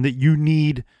person that you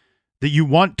need, that you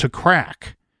want to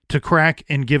crack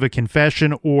and give a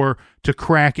confession, or to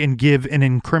crack and give an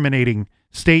incriminating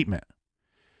statement.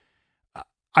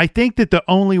 I think that the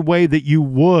only way that you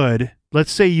would,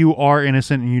 let's say you are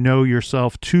innocent and you know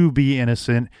yourself to be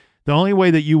innocent, the only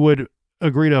way that you would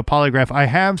agree to a polygraph, I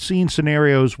have seen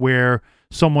scenarios where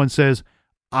someone says,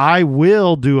 I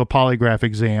will do a polygraph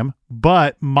exam,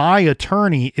 but my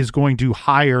attorney is going to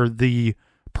hire the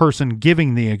person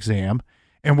giving the exam,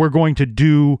 and we're going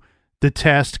to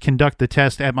conduct the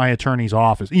test at my attorney's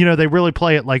office. They really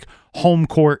play it like home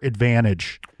court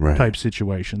advantage type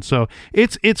situation. So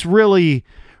it's really,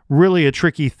 really a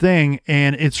tricky thing.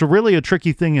 And it's really a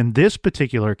tricky thing in this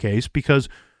particular case, because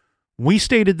we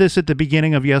stated this at the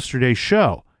beginning of yesterday's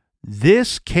show.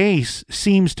 This case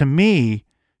seems to me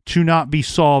to not be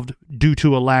solved due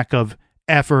to a lack of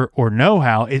effort or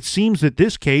know-how. It seems that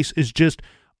this case is just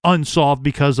unsolved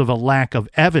because of a lack of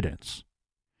evidence.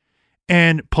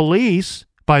 And police,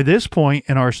 by this point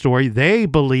in our story, they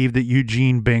believe that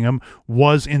Eugene Bingham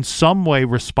was in some way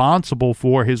responsible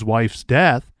for his wife's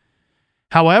death.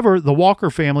 However, the Walker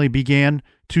family began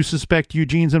to suspect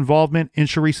Eugene's involvement in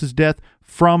Charisse's death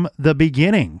from the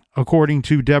beginning, according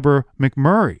to Deborah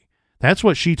McMurray. That's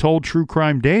what she told True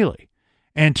Crime Daily.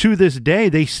 And to this day,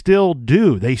 they still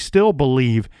do. They still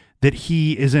believe that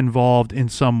he is involved in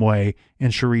some way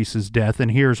in Charisse's death, and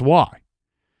here's why.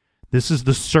 This is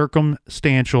the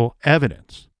circumstantial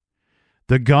evidence.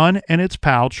 The gun and its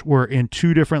pouch were in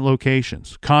 2 different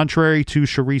locations, contrary to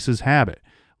Charisse's habit,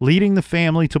 leading the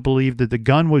family to believe that the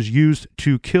gun was used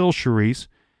to kill Charisse,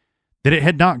 that it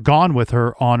had not gone with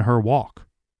her on her walk.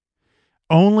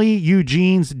 Only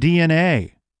Eugene's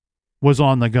DNA was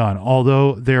on the gun,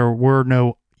 although there were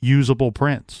no usable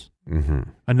prints. Mm-hmm.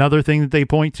 Another thing that they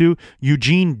point to,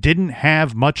 Eugene didn't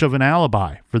have much of an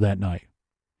alibi for that night.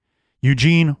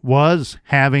 Eugene was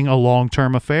having a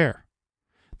long-term affair.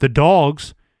 The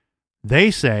dogs, they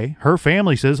say, her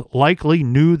family says, likely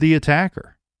knew the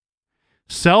attacker.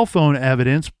 Cell phone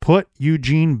evidence put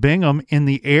Eugene Bingham in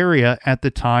the area at the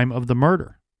time of the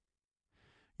murder.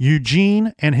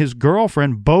 Eugene and his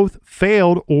girlfriend both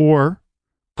failed or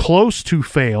close to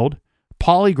failed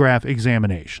polygraph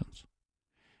examinations.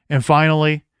 And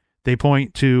finally, they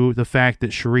point to the fact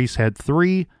that Charisse had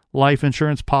 3 life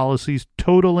insurance policies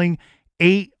totaling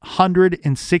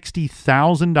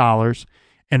 $860,000,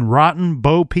 and Rotten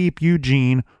Bo Peep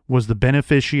Eugene was the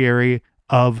beneficiary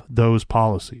of those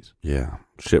policies. Yeah,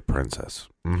 shit princess.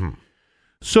 Mm-hmm.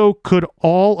 So could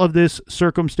all of this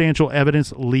circumstantial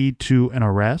evidence lead to an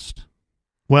arrest?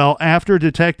 Well, after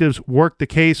detectives worked the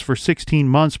case for 16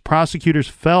 months, prosecutors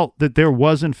felt that there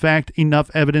was, in fact, enough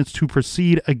evidence to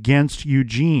proceed against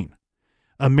Eugene.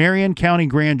 A Marion County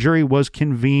grand jury was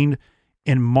convened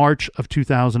in March of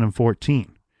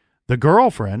 2014. The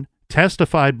girlfriend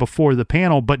testified before the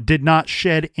panel but did not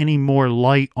shed any more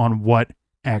light on what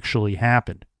actually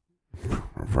happened.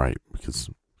 Right, because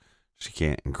she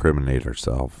can't incriminate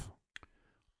herself.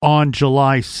 On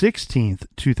July 16th,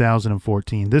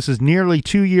 2014, this is nearly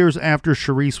 2 years after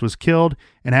Sherrice was killed,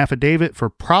 an affidavit for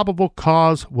probable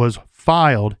cause was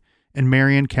filed in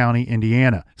Marion County,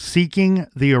 Indiana, seeking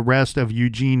the arrest of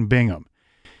Eugene Bingham.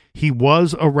 He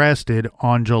was arrested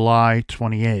on July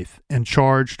 28th and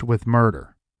charged with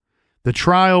murder. The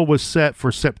trial was set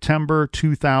for September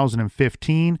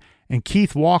 2015, and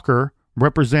Keith Walker,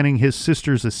 representing his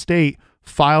sister's estate,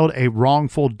 filed a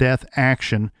wrongful death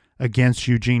action against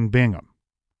Eugene Bingham.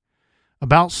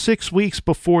 About 6 weeks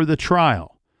before the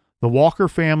trial, the Walker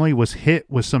family was hit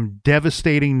with some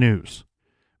devastating news.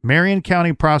 Marion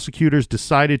County prosecutors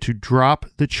decided to drop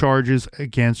the charges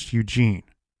against Eugene.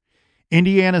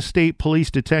 Indiana State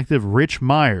Police Detective Rich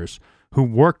Myers, who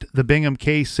worked the Bingham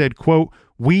case, said, quote,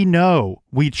 "We know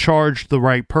we charged the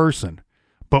right person,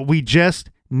 but we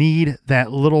just need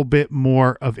that little bit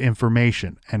more of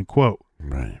information," end quote.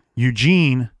 Right.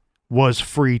 Eugene was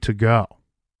free to go.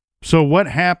 So what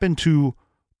happened to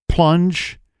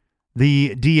plunge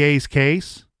the DA's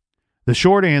case? The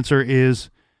short answer is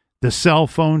the cell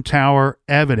phone tower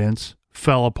evidence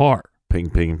fell apart. Ping,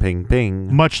 ping, ping,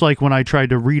 ping. Much like when I tried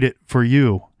to read it for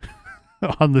you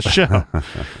on the show.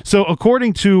 So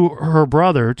according to her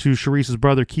brother, to Sherrice's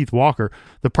brother, Keith Walker,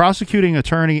 the prosecuting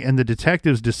attorney and the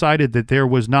detectives decided that there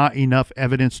was not enough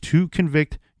evidence to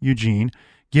convict Eugene,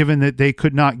 given that they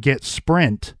could not get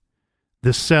Sprint,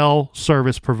 the cell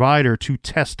service provider, to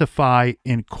testify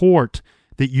in court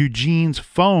that Eugene's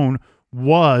phone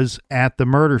was at the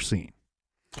murder scene.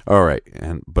 All right,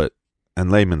 but in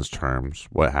layman's terms,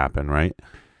 what happened, right?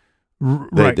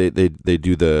 Right. They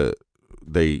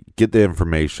get the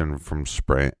information from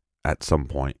Sprint at some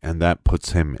point, and that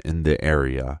puts him in the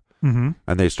area. Mm-hmm.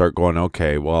 And they start going,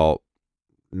 okay, well,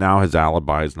 now his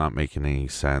alibi is not making any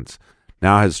sense.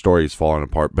 Now his story is falling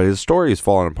apart. But his story is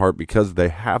falling apart because they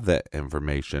have that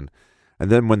information.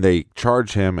 And then when they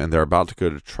charge him and they're about to go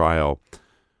to trial,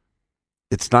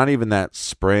 it's not even that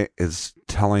Sprint is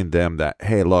telling them that,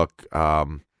 hey, look,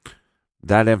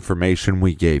 that information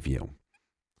we gave you,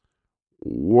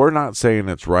 we're not saying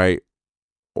it's right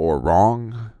or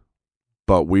wrong,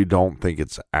 but we don't think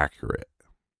it's accurate.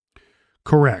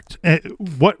 Correct.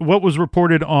 What was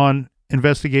reported on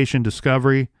Investigation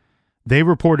Discovery, they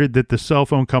reported that the cell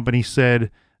phone company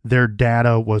said their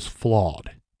data was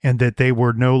flawed and that they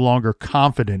were no longer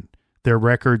confident their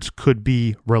records could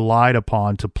be relied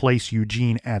upon to place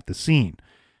Eugene at the scene.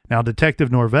 Now,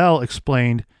 Detective Norvell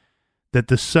explained that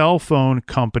the cell phone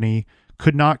company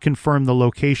could not confirm the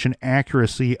location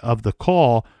accuracy of the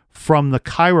call from the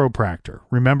chiropractor.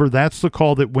 Remember, that's the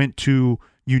call that went to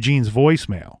Eugene's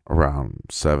voicemail. Around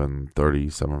 7:30,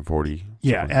 7:40.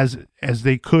 Yeah, as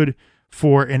they could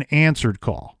for an answered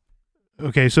call.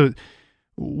 Okay, so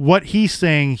what he's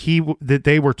saying that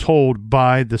they were told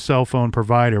by the cell phone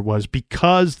provider was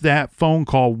because that phone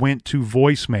call went to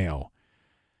voicemail,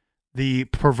 the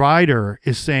provider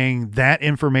is saying that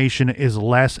information is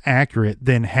less accurate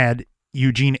than had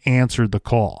Eugene answered the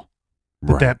call.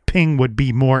 Right. That ping would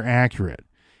be more accurate.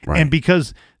 Right. And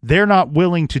because they're not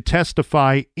willing to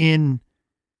testify in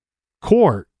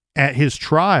court at his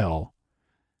trial,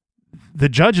 the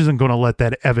judge isn't going to let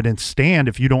that evidence stand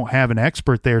if you don't have an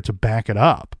expert there to back it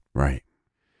up. Right.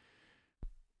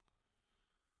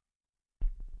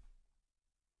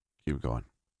 Keep going.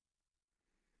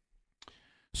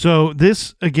 So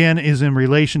this, again, is in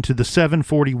relation to the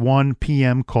 7:41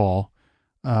 p.m. call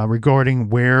regarding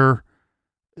where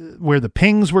the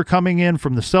pings were coming in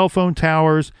from the cell phone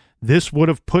towers. This would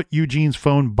have put Eugene's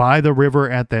phone by the river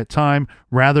at that time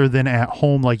rather than at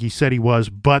home like he said he was,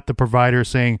 but the provider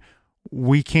saying,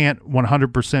 we can't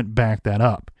 100% back that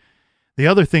up. The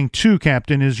other thing, too,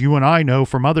 Captain, is you and I know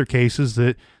from other cases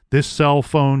that this cell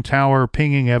phone tower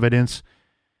pinging evidence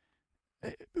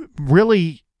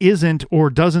really isn't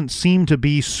or doesn't seem to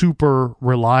be super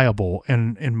reliable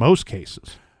in most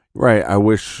cases. Right. I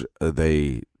wish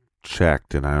they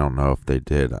checked, and I don't know if they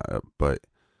did, but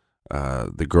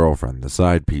the girlfriend, the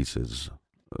side piece's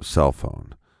cell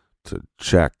phone, to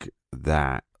check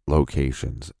that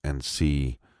locations and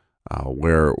see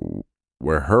where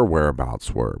her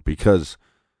whereabouts were. Because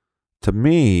to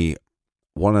me,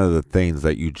 one of the things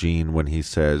that Eugene, when he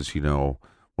says,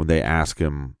 when they ask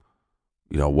him,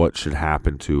 what should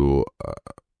happen to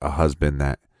a husband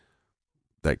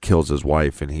that kills his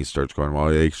wife, and he starts going, well,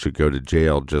 they should go to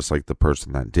jail just like the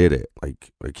person that did it.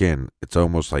 Like, again, it's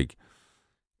almost like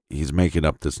he's making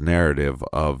up this narrative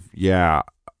of, yeah,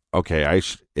 okay,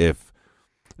 if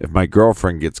my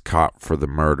girlfriend gets caught for the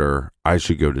murder, I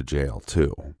should go to jail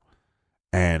too.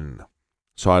 And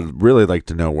so I'd really like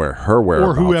to know where her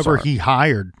whereabouts are. Or whoever he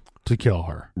hired to kill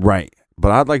her. Right.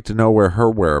 But I'd like to know where her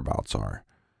whereabouts are.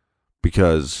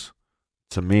 Because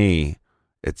to me,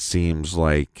 it seems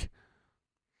like,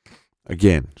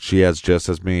 again, she has just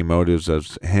as many motives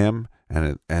as him,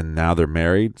 and now they're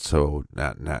married, so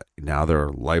now they're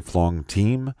a lifelong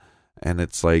team, and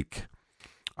it's like,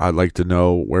 I'd like to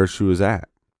know where she was at.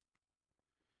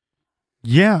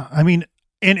 Yeah, I mean,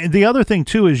 and the other thing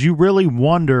too is you really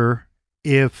wonder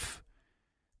if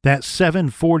that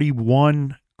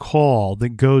 741 call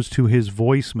that goes to his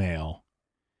voicemail,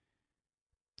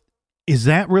 is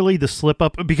that really the slip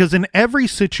up? Because in every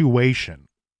situation,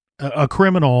 a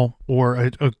criminal or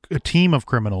a team of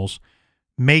criminals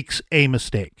makes a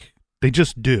mistake. They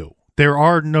just do. There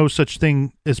are no such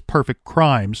thing as perfect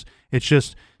crimes. It's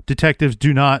just detectives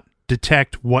do not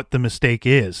detect what the mistake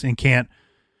is and can't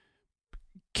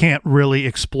really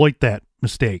exploit that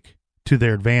mistake to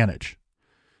their advantage.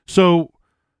 So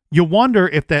you wonder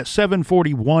if that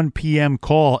 7:41 p.m.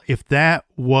 call, if that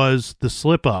was the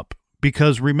slip up,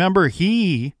 because remember,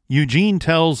 Eugene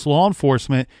tells law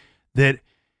enforcement that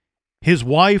his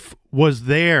wife was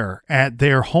there at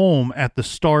their home at the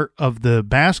start of the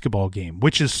basketball game,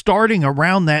 which is starting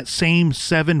around that same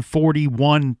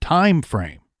 7:41 time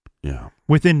frame. Yeah.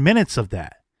 Within minutes of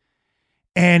that.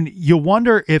 And you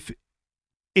wonder if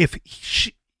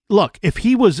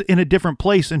he was in a different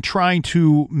place and trying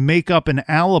to make up an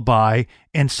alibi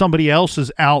and somebody else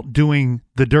is out doing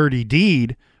the dirty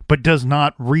deed, but does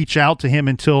not reach out to him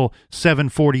until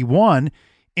 7:41,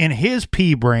 in his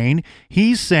pea brain,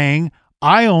 he's saying,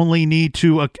 I need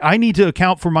to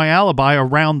account for my alibi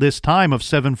around this time of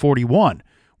 7:41,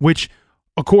 which,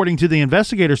 according to the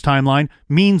investigator's timeline,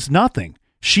 means nothing.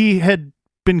 She had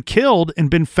been killed and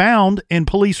been found, and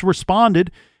police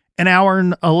responded an hour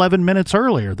and 11 minutes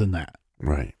earlier than that.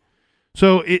 Right.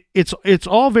 So it's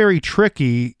all very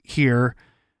tricky here.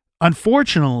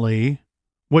 Unfortunately,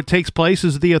 what takes place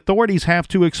is the authorities have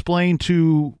to explain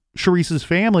to Sharice's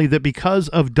family that because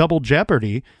of double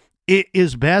jeopardy, it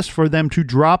is best for them to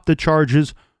drop the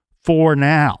charges for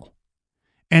now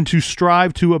and to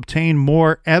strive to obtain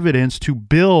more evidence to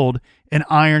build an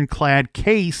ironclad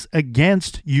case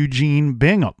against Eugene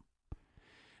Bingham.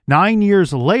 9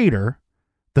 years later,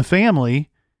 the family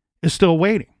is still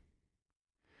waiting.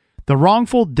 The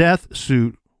wrongful death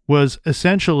suit was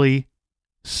essentially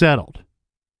settled.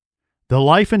 The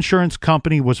life insurance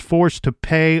company was forced to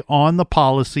pay on the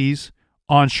policies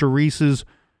on Sharice's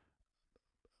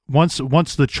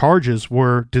once the charges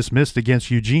were dismissed against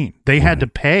Eugene. They had to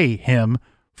pay him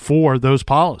for those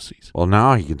policies. Well,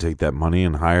 now he can take that money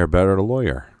and hire a better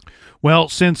lawyer. Well,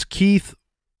 since Keith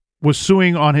was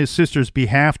suing on his sister's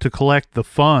behalf to collect the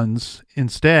funds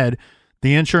instead,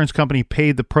 the insurance company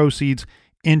paid the proceeds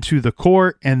into the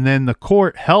court, and then the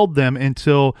court held them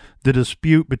until the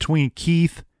dispute between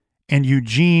Keith and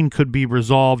Eugene could be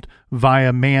resolved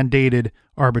via mandated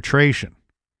arbitration.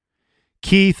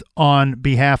 Keith, on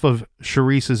behalf of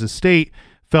Sharice's estate,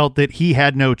 felt that he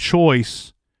had no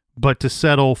choice but to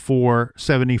settle for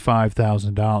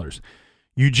 $75,000.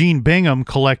 Eugene Bingham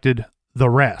collected the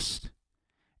rest,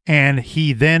 and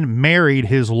he then married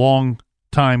his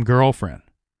longtime girlfriend.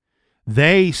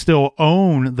 They still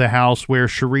own the house where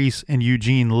Sharice and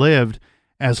Eugene lived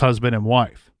as husband and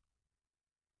wife.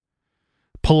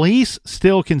 Police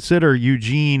still consider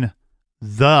Eugene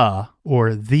the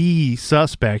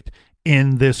suspect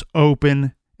in this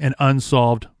open and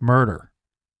unsolved murder.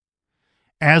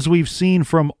 As we've seen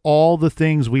from all the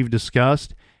things we've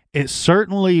discussed, it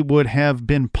certainly would have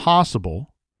been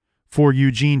possible for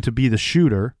Eugene to be the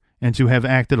shooter and to have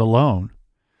acted alone.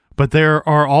 But there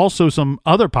are also some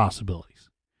other possibilities.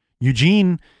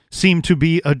 Eugene seemed to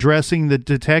be addressing the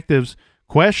detectives'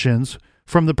 questions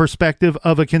from the perspective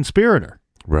of a conspirator.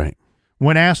 Right.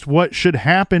 When asked what should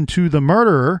happen to the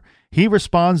murderer, he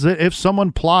responds that if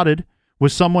someone plotted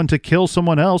with someone to kill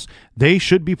someone else, they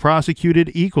should be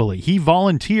prosecuted equally. He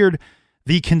volunteered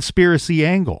the conspiracy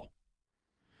angle.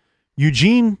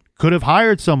 Eugene could have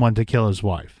hired someone to kill his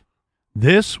wife.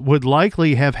 This would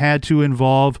likely have had to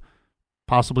involve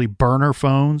possibly burner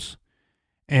phones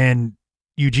and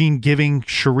Eugene giving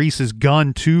Sharice's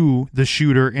gun to the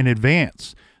shooter in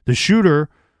advance. The shooter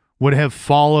would have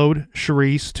followed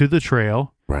Sharice to the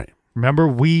trail. Right. Remember,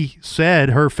 we said,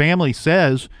 her family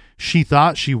says she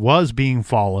thought she was being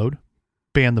followed,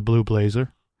 ban the blue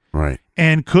blazer. Right.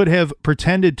 And could have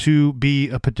pretended to be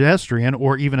a pedestrian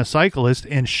or even a cyclist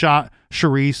and shot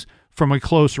Sharice from a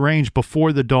close range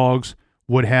before the dogs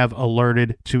would have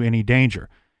alerted to any danger.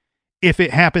 If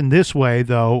it happened this way,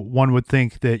 though, one would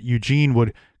think that Eugene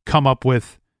would come up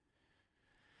with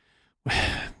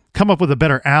a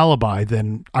better alibi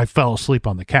than I fell asleep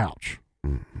on the couch.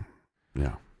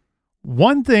 Yeah.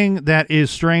 One thing that is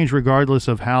strange, regardless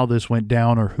of how this went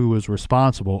down or who was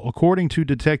responsible, according to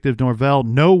Detective Norvell,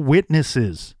 no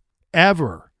witnesses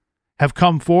ever have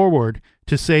come forward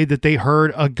to say that they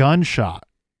heard a gunshot.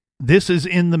 This is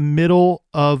in the middle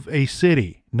of a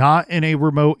city, not in a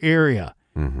remote area.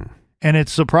 Mm-hmm. And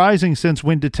it's surprising, since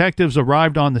when detectives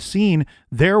arrived on the scene,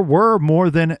 there were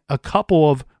more than a couple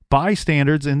of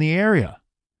bystanders in the area.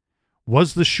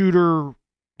 Was the shooter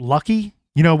lucky?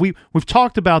 You know, we've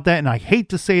talked about that, and I hate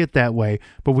to say it that way,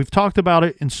 but we've talked about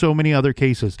it in so many other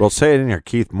cases. Well, say it in your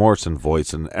Keith Morrison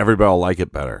voice, and everybody will like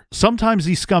it better. Sometimes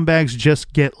these scumbags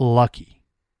just get lucky,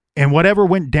 and whatever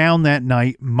went down that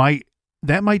night might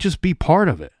just be part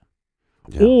of it.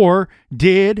 Yeah. Or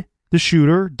did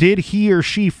he or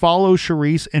she follow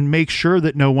Charisse and make sure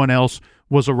that no one else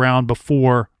was around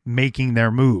before making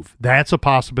their move? That's a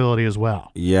possibility as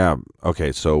well. Yeah.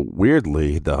 Okay. So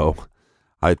weirdly, though,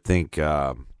 I think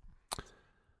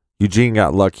Eugene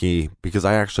got lucky because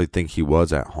I actually think he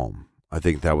was at home. I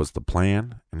think that was the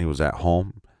plan, and he was at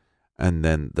home. And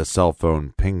then the cell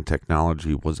phone ping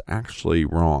technology was actually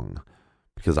wrong,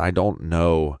 because I don't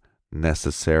know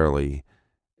necessarily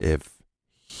if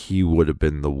he would have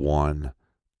been the one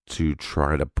to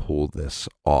try to pull this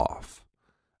off,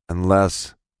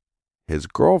 unless his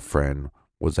girlfriend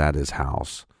was at his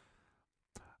house.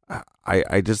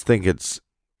 I just think it's,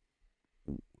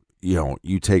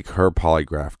 you take her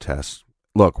polygraph test.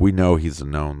 Look, we know he's a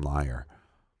known liar,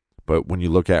 but when you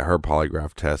look at her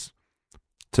polygraph test,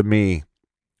 to me,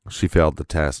 she failed the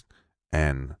test,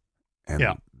 and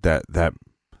yeah.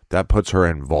 that puts her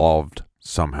involved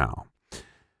somehow.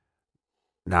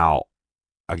 Now,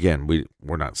 again,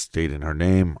 we're not stating her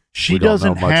name. She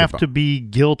doesn't have to be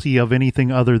guilty of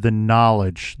anything other than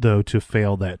knowledge, though, to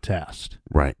fail that test.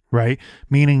 Right. Right?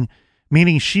 Meaning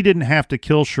she didn't have to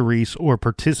kill Charisse or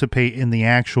participate in the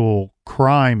actual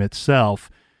crime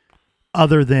itself,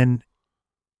 other than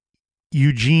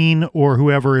Eugene or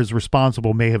whoever is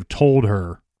responsible may have told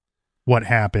her what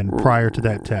happened prior to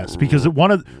that test. Because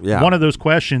one of those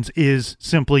questions is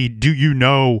simply, do you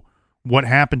know what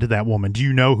happened to that woman? Do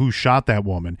you know who shot that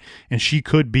woman? And she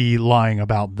could be lying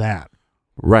about that.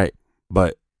 Right.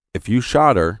 But if you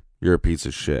shot her, you're a piece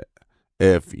of shit.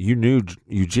 If you knew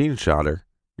Eugene shot her,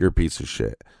 you're a piece of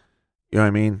shit. You know what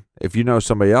I mean? If you know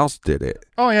somebody else did it.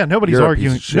 Oh yeah, nobody's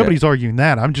arguing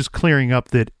that. I'm just clearing up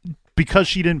that because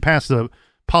she didn't pass the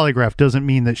polygraph doesn't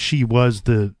mean that she was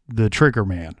the trigger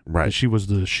man. Right. That she was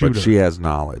the shooter. But she has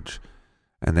knowledge,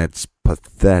 and that's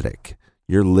pathetic.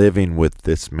 You're living with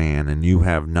this man, and you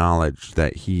have knowledge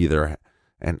that he either,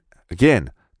 and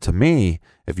again, to me,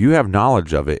 if you have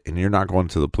knowledge of it and you're not going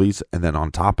to the police, and then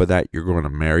on top of that, you're going to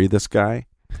marry this guy,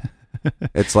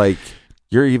 it's like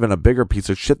you're even a bigger piece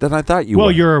of shit than I thought you were.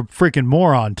 Well, you're a freaking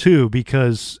moron too,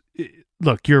 because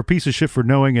look, you're a piece of shit for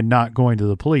knowing and not going to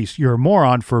the police. You're a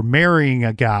moron for marrying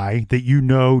a guy that you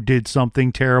know did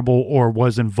something terrible or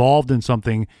was involved in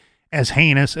something as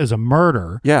heinous as a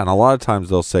murder. Yeah, and a lot of times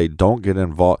they'll say, don't get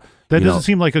involved. That doesn't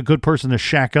seem like a good person to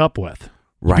shack up with.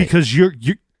 Right. Because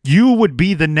you would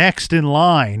be the next in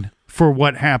line for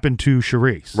what happened to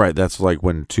Charisse. Right. That's like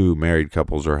when two married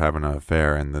couples are having an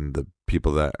affair, and then the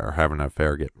people that are having an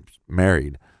affair get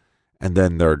married, and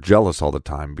then they're jealous all the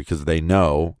time because they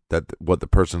know that what the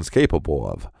person's capable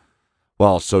of.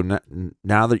 Well, so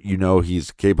now that you know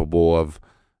he's capable of,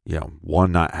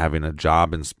 one, not having a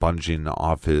job and sponging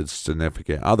off his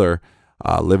significant other,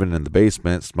 living in the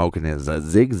basement, smoking his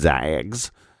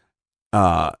zigzags,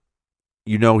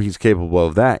 he's capable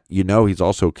of that. He's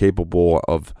also capable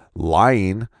of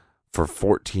lying for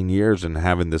 14 years and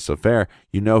having this affair.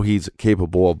 He's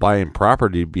capable of buying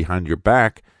property behind your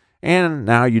back. And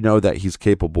now you know that he's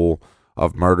capable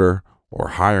of murder or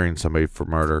hiring somebody for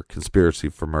murder, conspiracy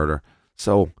for murder.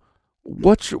 So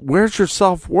where's your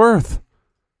self-worth?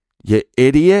 You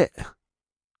idiot.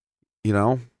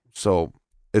 So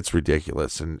it's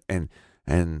ridiculous.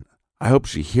 And I hope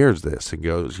she hears this and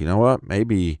goes, you know what?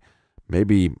 Maybe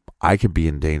I could be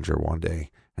in danger one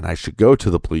day, and I should go to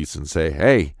the police and say,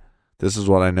 hey, this is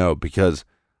what I know, because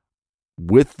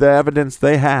with the evidence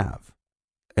they have,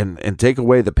 and take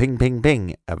away the ping, ping,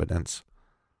 ping evidence,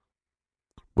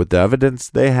 with the evidence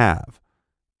they have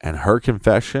and her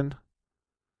confession,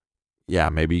 yeah,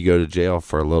 maybe you go to jail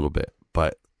for a little bit,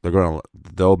 but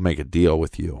they'll make a deal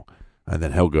with you, and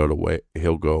then he'll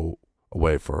go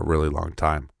away for a really long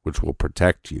time, which will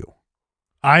protect you.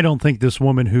 I don't think this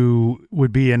woman, who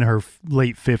would be in her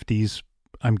late 50s,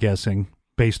 I'm guessing,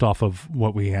 based off of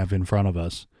what we have in front of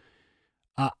us,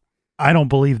 I don't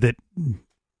believe that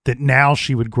now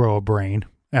she would grow a brain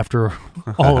after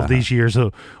all of these years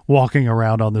of walking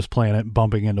around on this planet,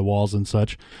 bumping into walls and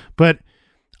such. But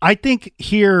I think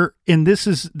here, and this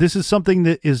is something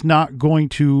that is not going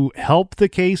to help the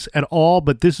case at all,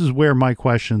 but this is where my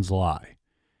questions lie,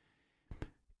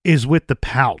 is with the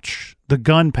pouch, the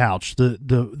gun pouch,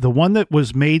 the one that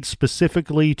was made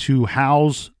specifically to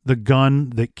house the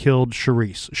gun that killed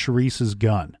Sharice's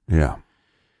gun. Yeah.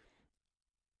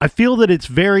 I feel that it's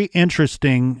very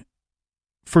interesting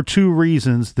for two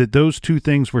reasons that those two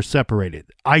things were separated.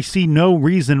 I see no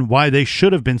reason why they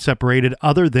should have been separated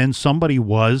other than somebody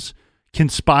was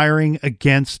conspiring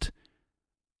against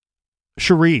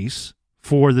Sharice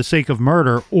for the sake of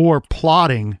murder or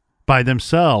plotting by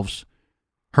themselves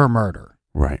her murder.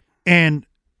 Right. And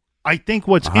I think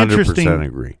what's 100%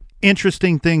 agree.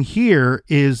 Interesting thing here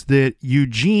is that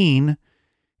Eugene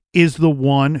is the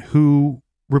one who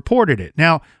reported it.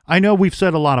 Now, I know we've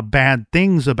said a lot of bad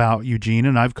things about Eugene,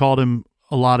 and I've called him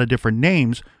a lot of different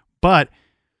names, but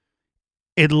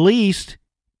at least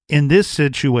in this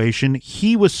situation,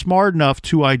 he was smart enough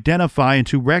to identify and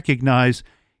to recognize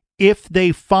if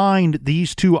they find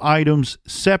these two items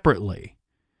separately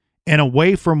and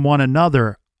away from one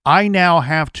another, I now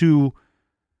have to,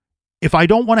 if I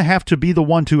don't want to have to be the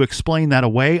one to explain that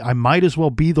away, I might as well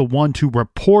be the one to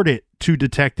report it to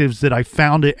detectives that I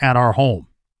found it at our home.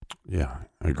 Yeah,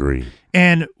 I agree.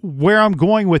 And where I'm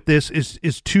going with this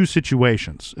is two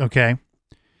situations, okay?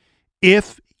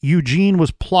 If Eugene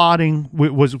was plotting,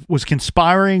 was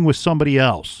conspiring with somebody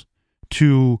else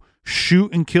to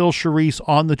shoot and kill Sharice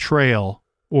on the trail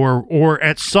or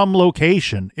at some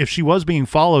location, if she was being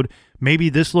followed, maybe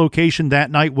this location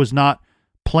that night was not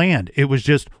planned. It was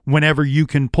just whenever you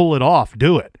can pull it off,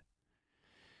 do it.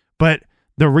 But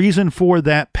the reason for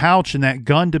that pouch and that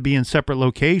gun to be in separate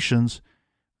locations,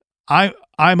 I'm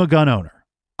a gun owner.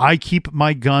 I keep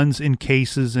my guns in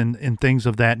cases and things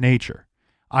of that nature.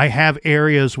 I have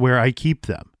areas where I keep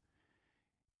them.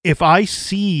 If I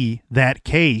see that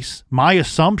case, my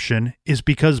assumption is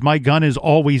because my gun is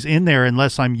always in there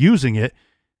unless I'm using it,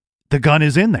 the gun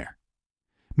is in there.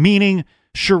 Meaning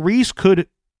Sharice could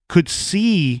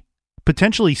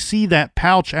potentially see that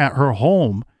pouch at her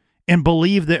home and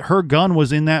believe that her gun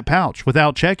was in that pouch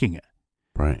without checking it.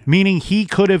 Right. Meaning he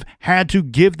could have had to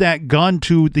give that gun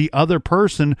to the other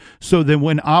person so that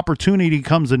when opportunity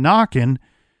comes a knocking,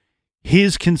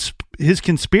 his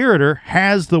conspirator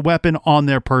has the weapon on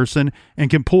their person and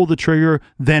can pull the trigger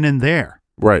then and there.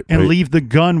 Right. And leave the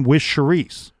gun with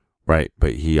Sharice. Right.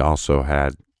 But he also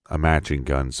had a matching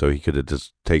gun, so he could have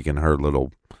just taken her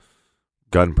little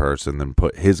gun purse and then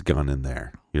put his gun in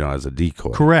there, as a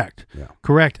decoy. Correct. Yeah.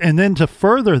 Correct. And then to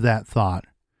further that thought,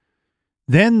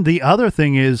 then the other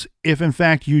thing is, if in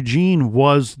fact Eugene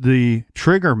was the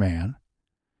trigger man,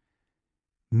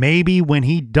 maybe when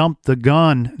he dumped the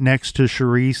gun next to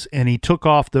Sharice and he took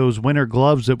off those winter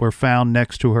gloves that were found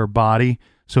next to her body,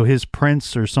 so his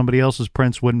prints or somebody else's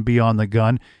prints wouldn't be on the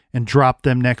gun, and dropped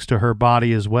them next to her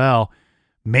body as well,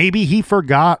 maybe he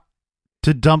forgot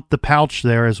to dump the pouch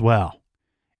there as well.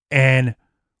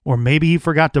 Or maybe he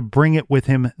forgot to bring it with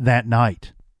him that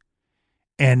night.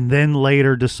 And then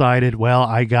later decided, well,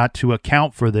 I got to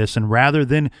account for this. And rather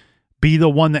than be the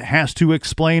one that has to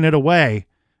explain it away,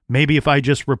 maybe if I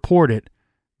just report it,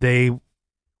 they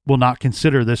will not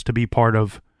consider this to be part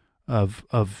of the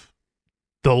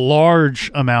large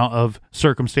amount of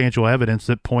circumstantial evidence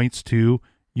that points to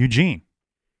Eugene.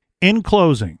 In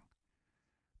closing,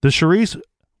 the Sharice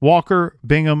Walker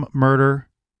Bingham murder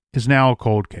is now a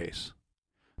cold case.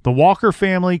 The Walker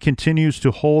family continues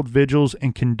to hold vigils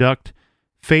and conduct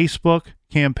Facebook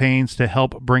campaigns to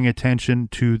help bring attention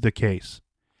to the case.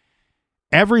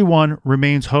 Everyone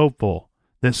remains hopeful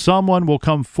that someone will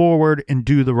come forward and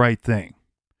do the right thing.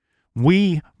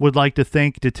 We would like to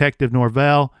thank Detective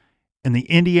Norvell and the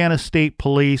Indiana State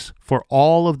Police for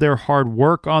all of their hard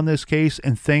work on this case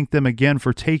and thank them again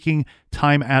for taking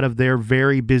time out of their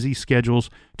very busy schedules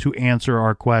to answer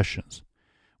our questions.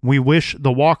 We wish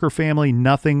the Walker family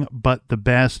nothing but the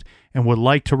best and would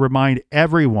like to remind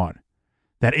everyone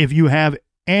that if you have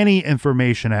any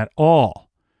information at all,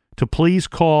 to please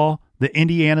call the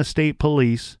Indiana State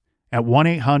Police at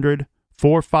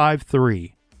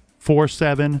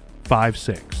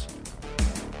 1-800-453-4756.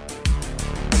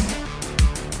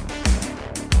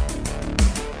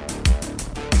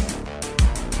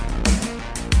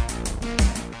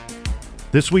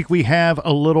 This week we have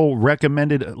a little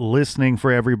recommended listening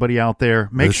for everybody out there.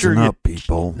 Listen up,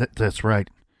 people. That's right.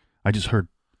 I just heard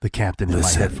the captain in my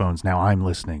headphones. Now I'm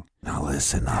listening. Now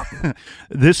listen up.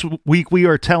 This week we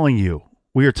are telling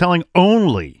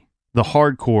only the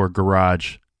hardcore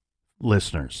garage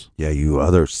listeners. Yeah, you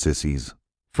other sissies.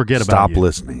 Forget about Stop you.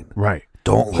 listening. Right.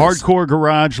 Don't listen. Hardcore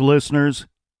garage listeners,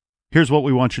 here's what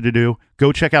we want you to do.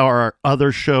 Go check out our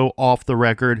other show, Off the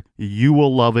Record. You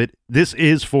will love it. This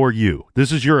is for you.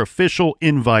 This is your official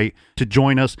invite to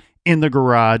join us in the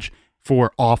garage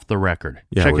for Off the Record.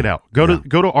 Yeah, check it out. Go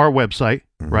to our website,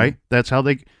 Mm-hmm. right? That's how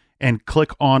and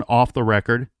click on Off the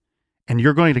Record. And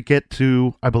you're going to get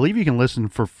to, I believe you can listen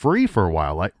for free for a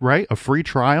while, right? A free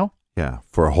trial. Yeah,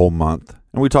 for a whole month.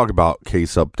 And we talk about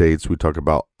case updates. We talk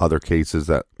about other cases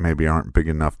that maybe aren't big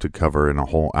enough to cover in a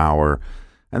whole hour.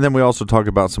 And then we also talk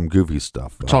about some goofy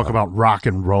stuff. Talk about rock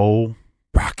and roll.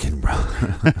 Rock and roll.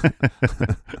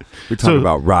 We talk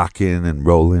about rocking and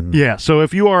rolling. Yeah, so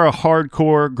if you are a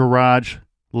hardcore garage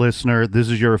listener, this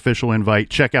is your official invite.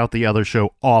 Check out the other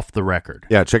show, Off the Record.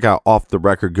 Yeah, check out Off the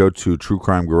Record. Go to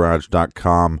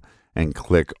truecrimegarage.com and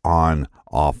click on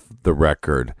Off the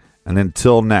Record. And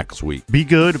until next week, be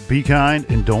good, be kind,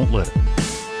 and don't litter.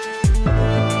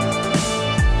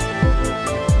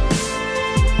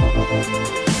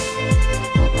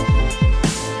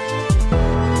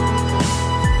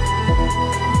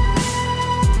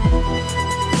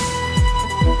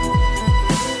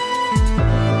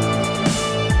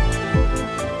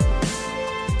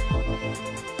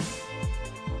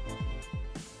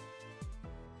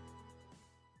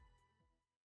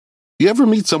 You ever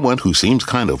meet someone who seems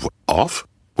kind of off?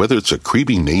 Whether it's a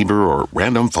creepy neighbor or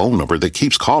random phone number that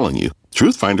keeps calling you,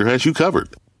 Truthfinder has you covered.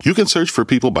 You can search for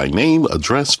people by name,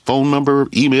 address, phone number,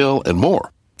 email, and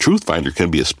more. Truthfinder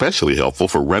can be especially helpful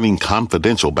for running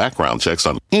confidential background checks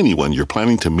on anyone you're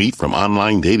planning to meet from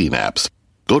online dating apps.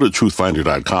 Go to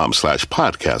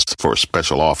truthfinder.com/podcasts for a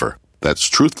special offer. That's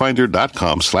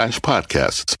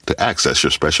truthfinder.com/podcasts to access your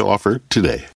special offer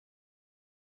today.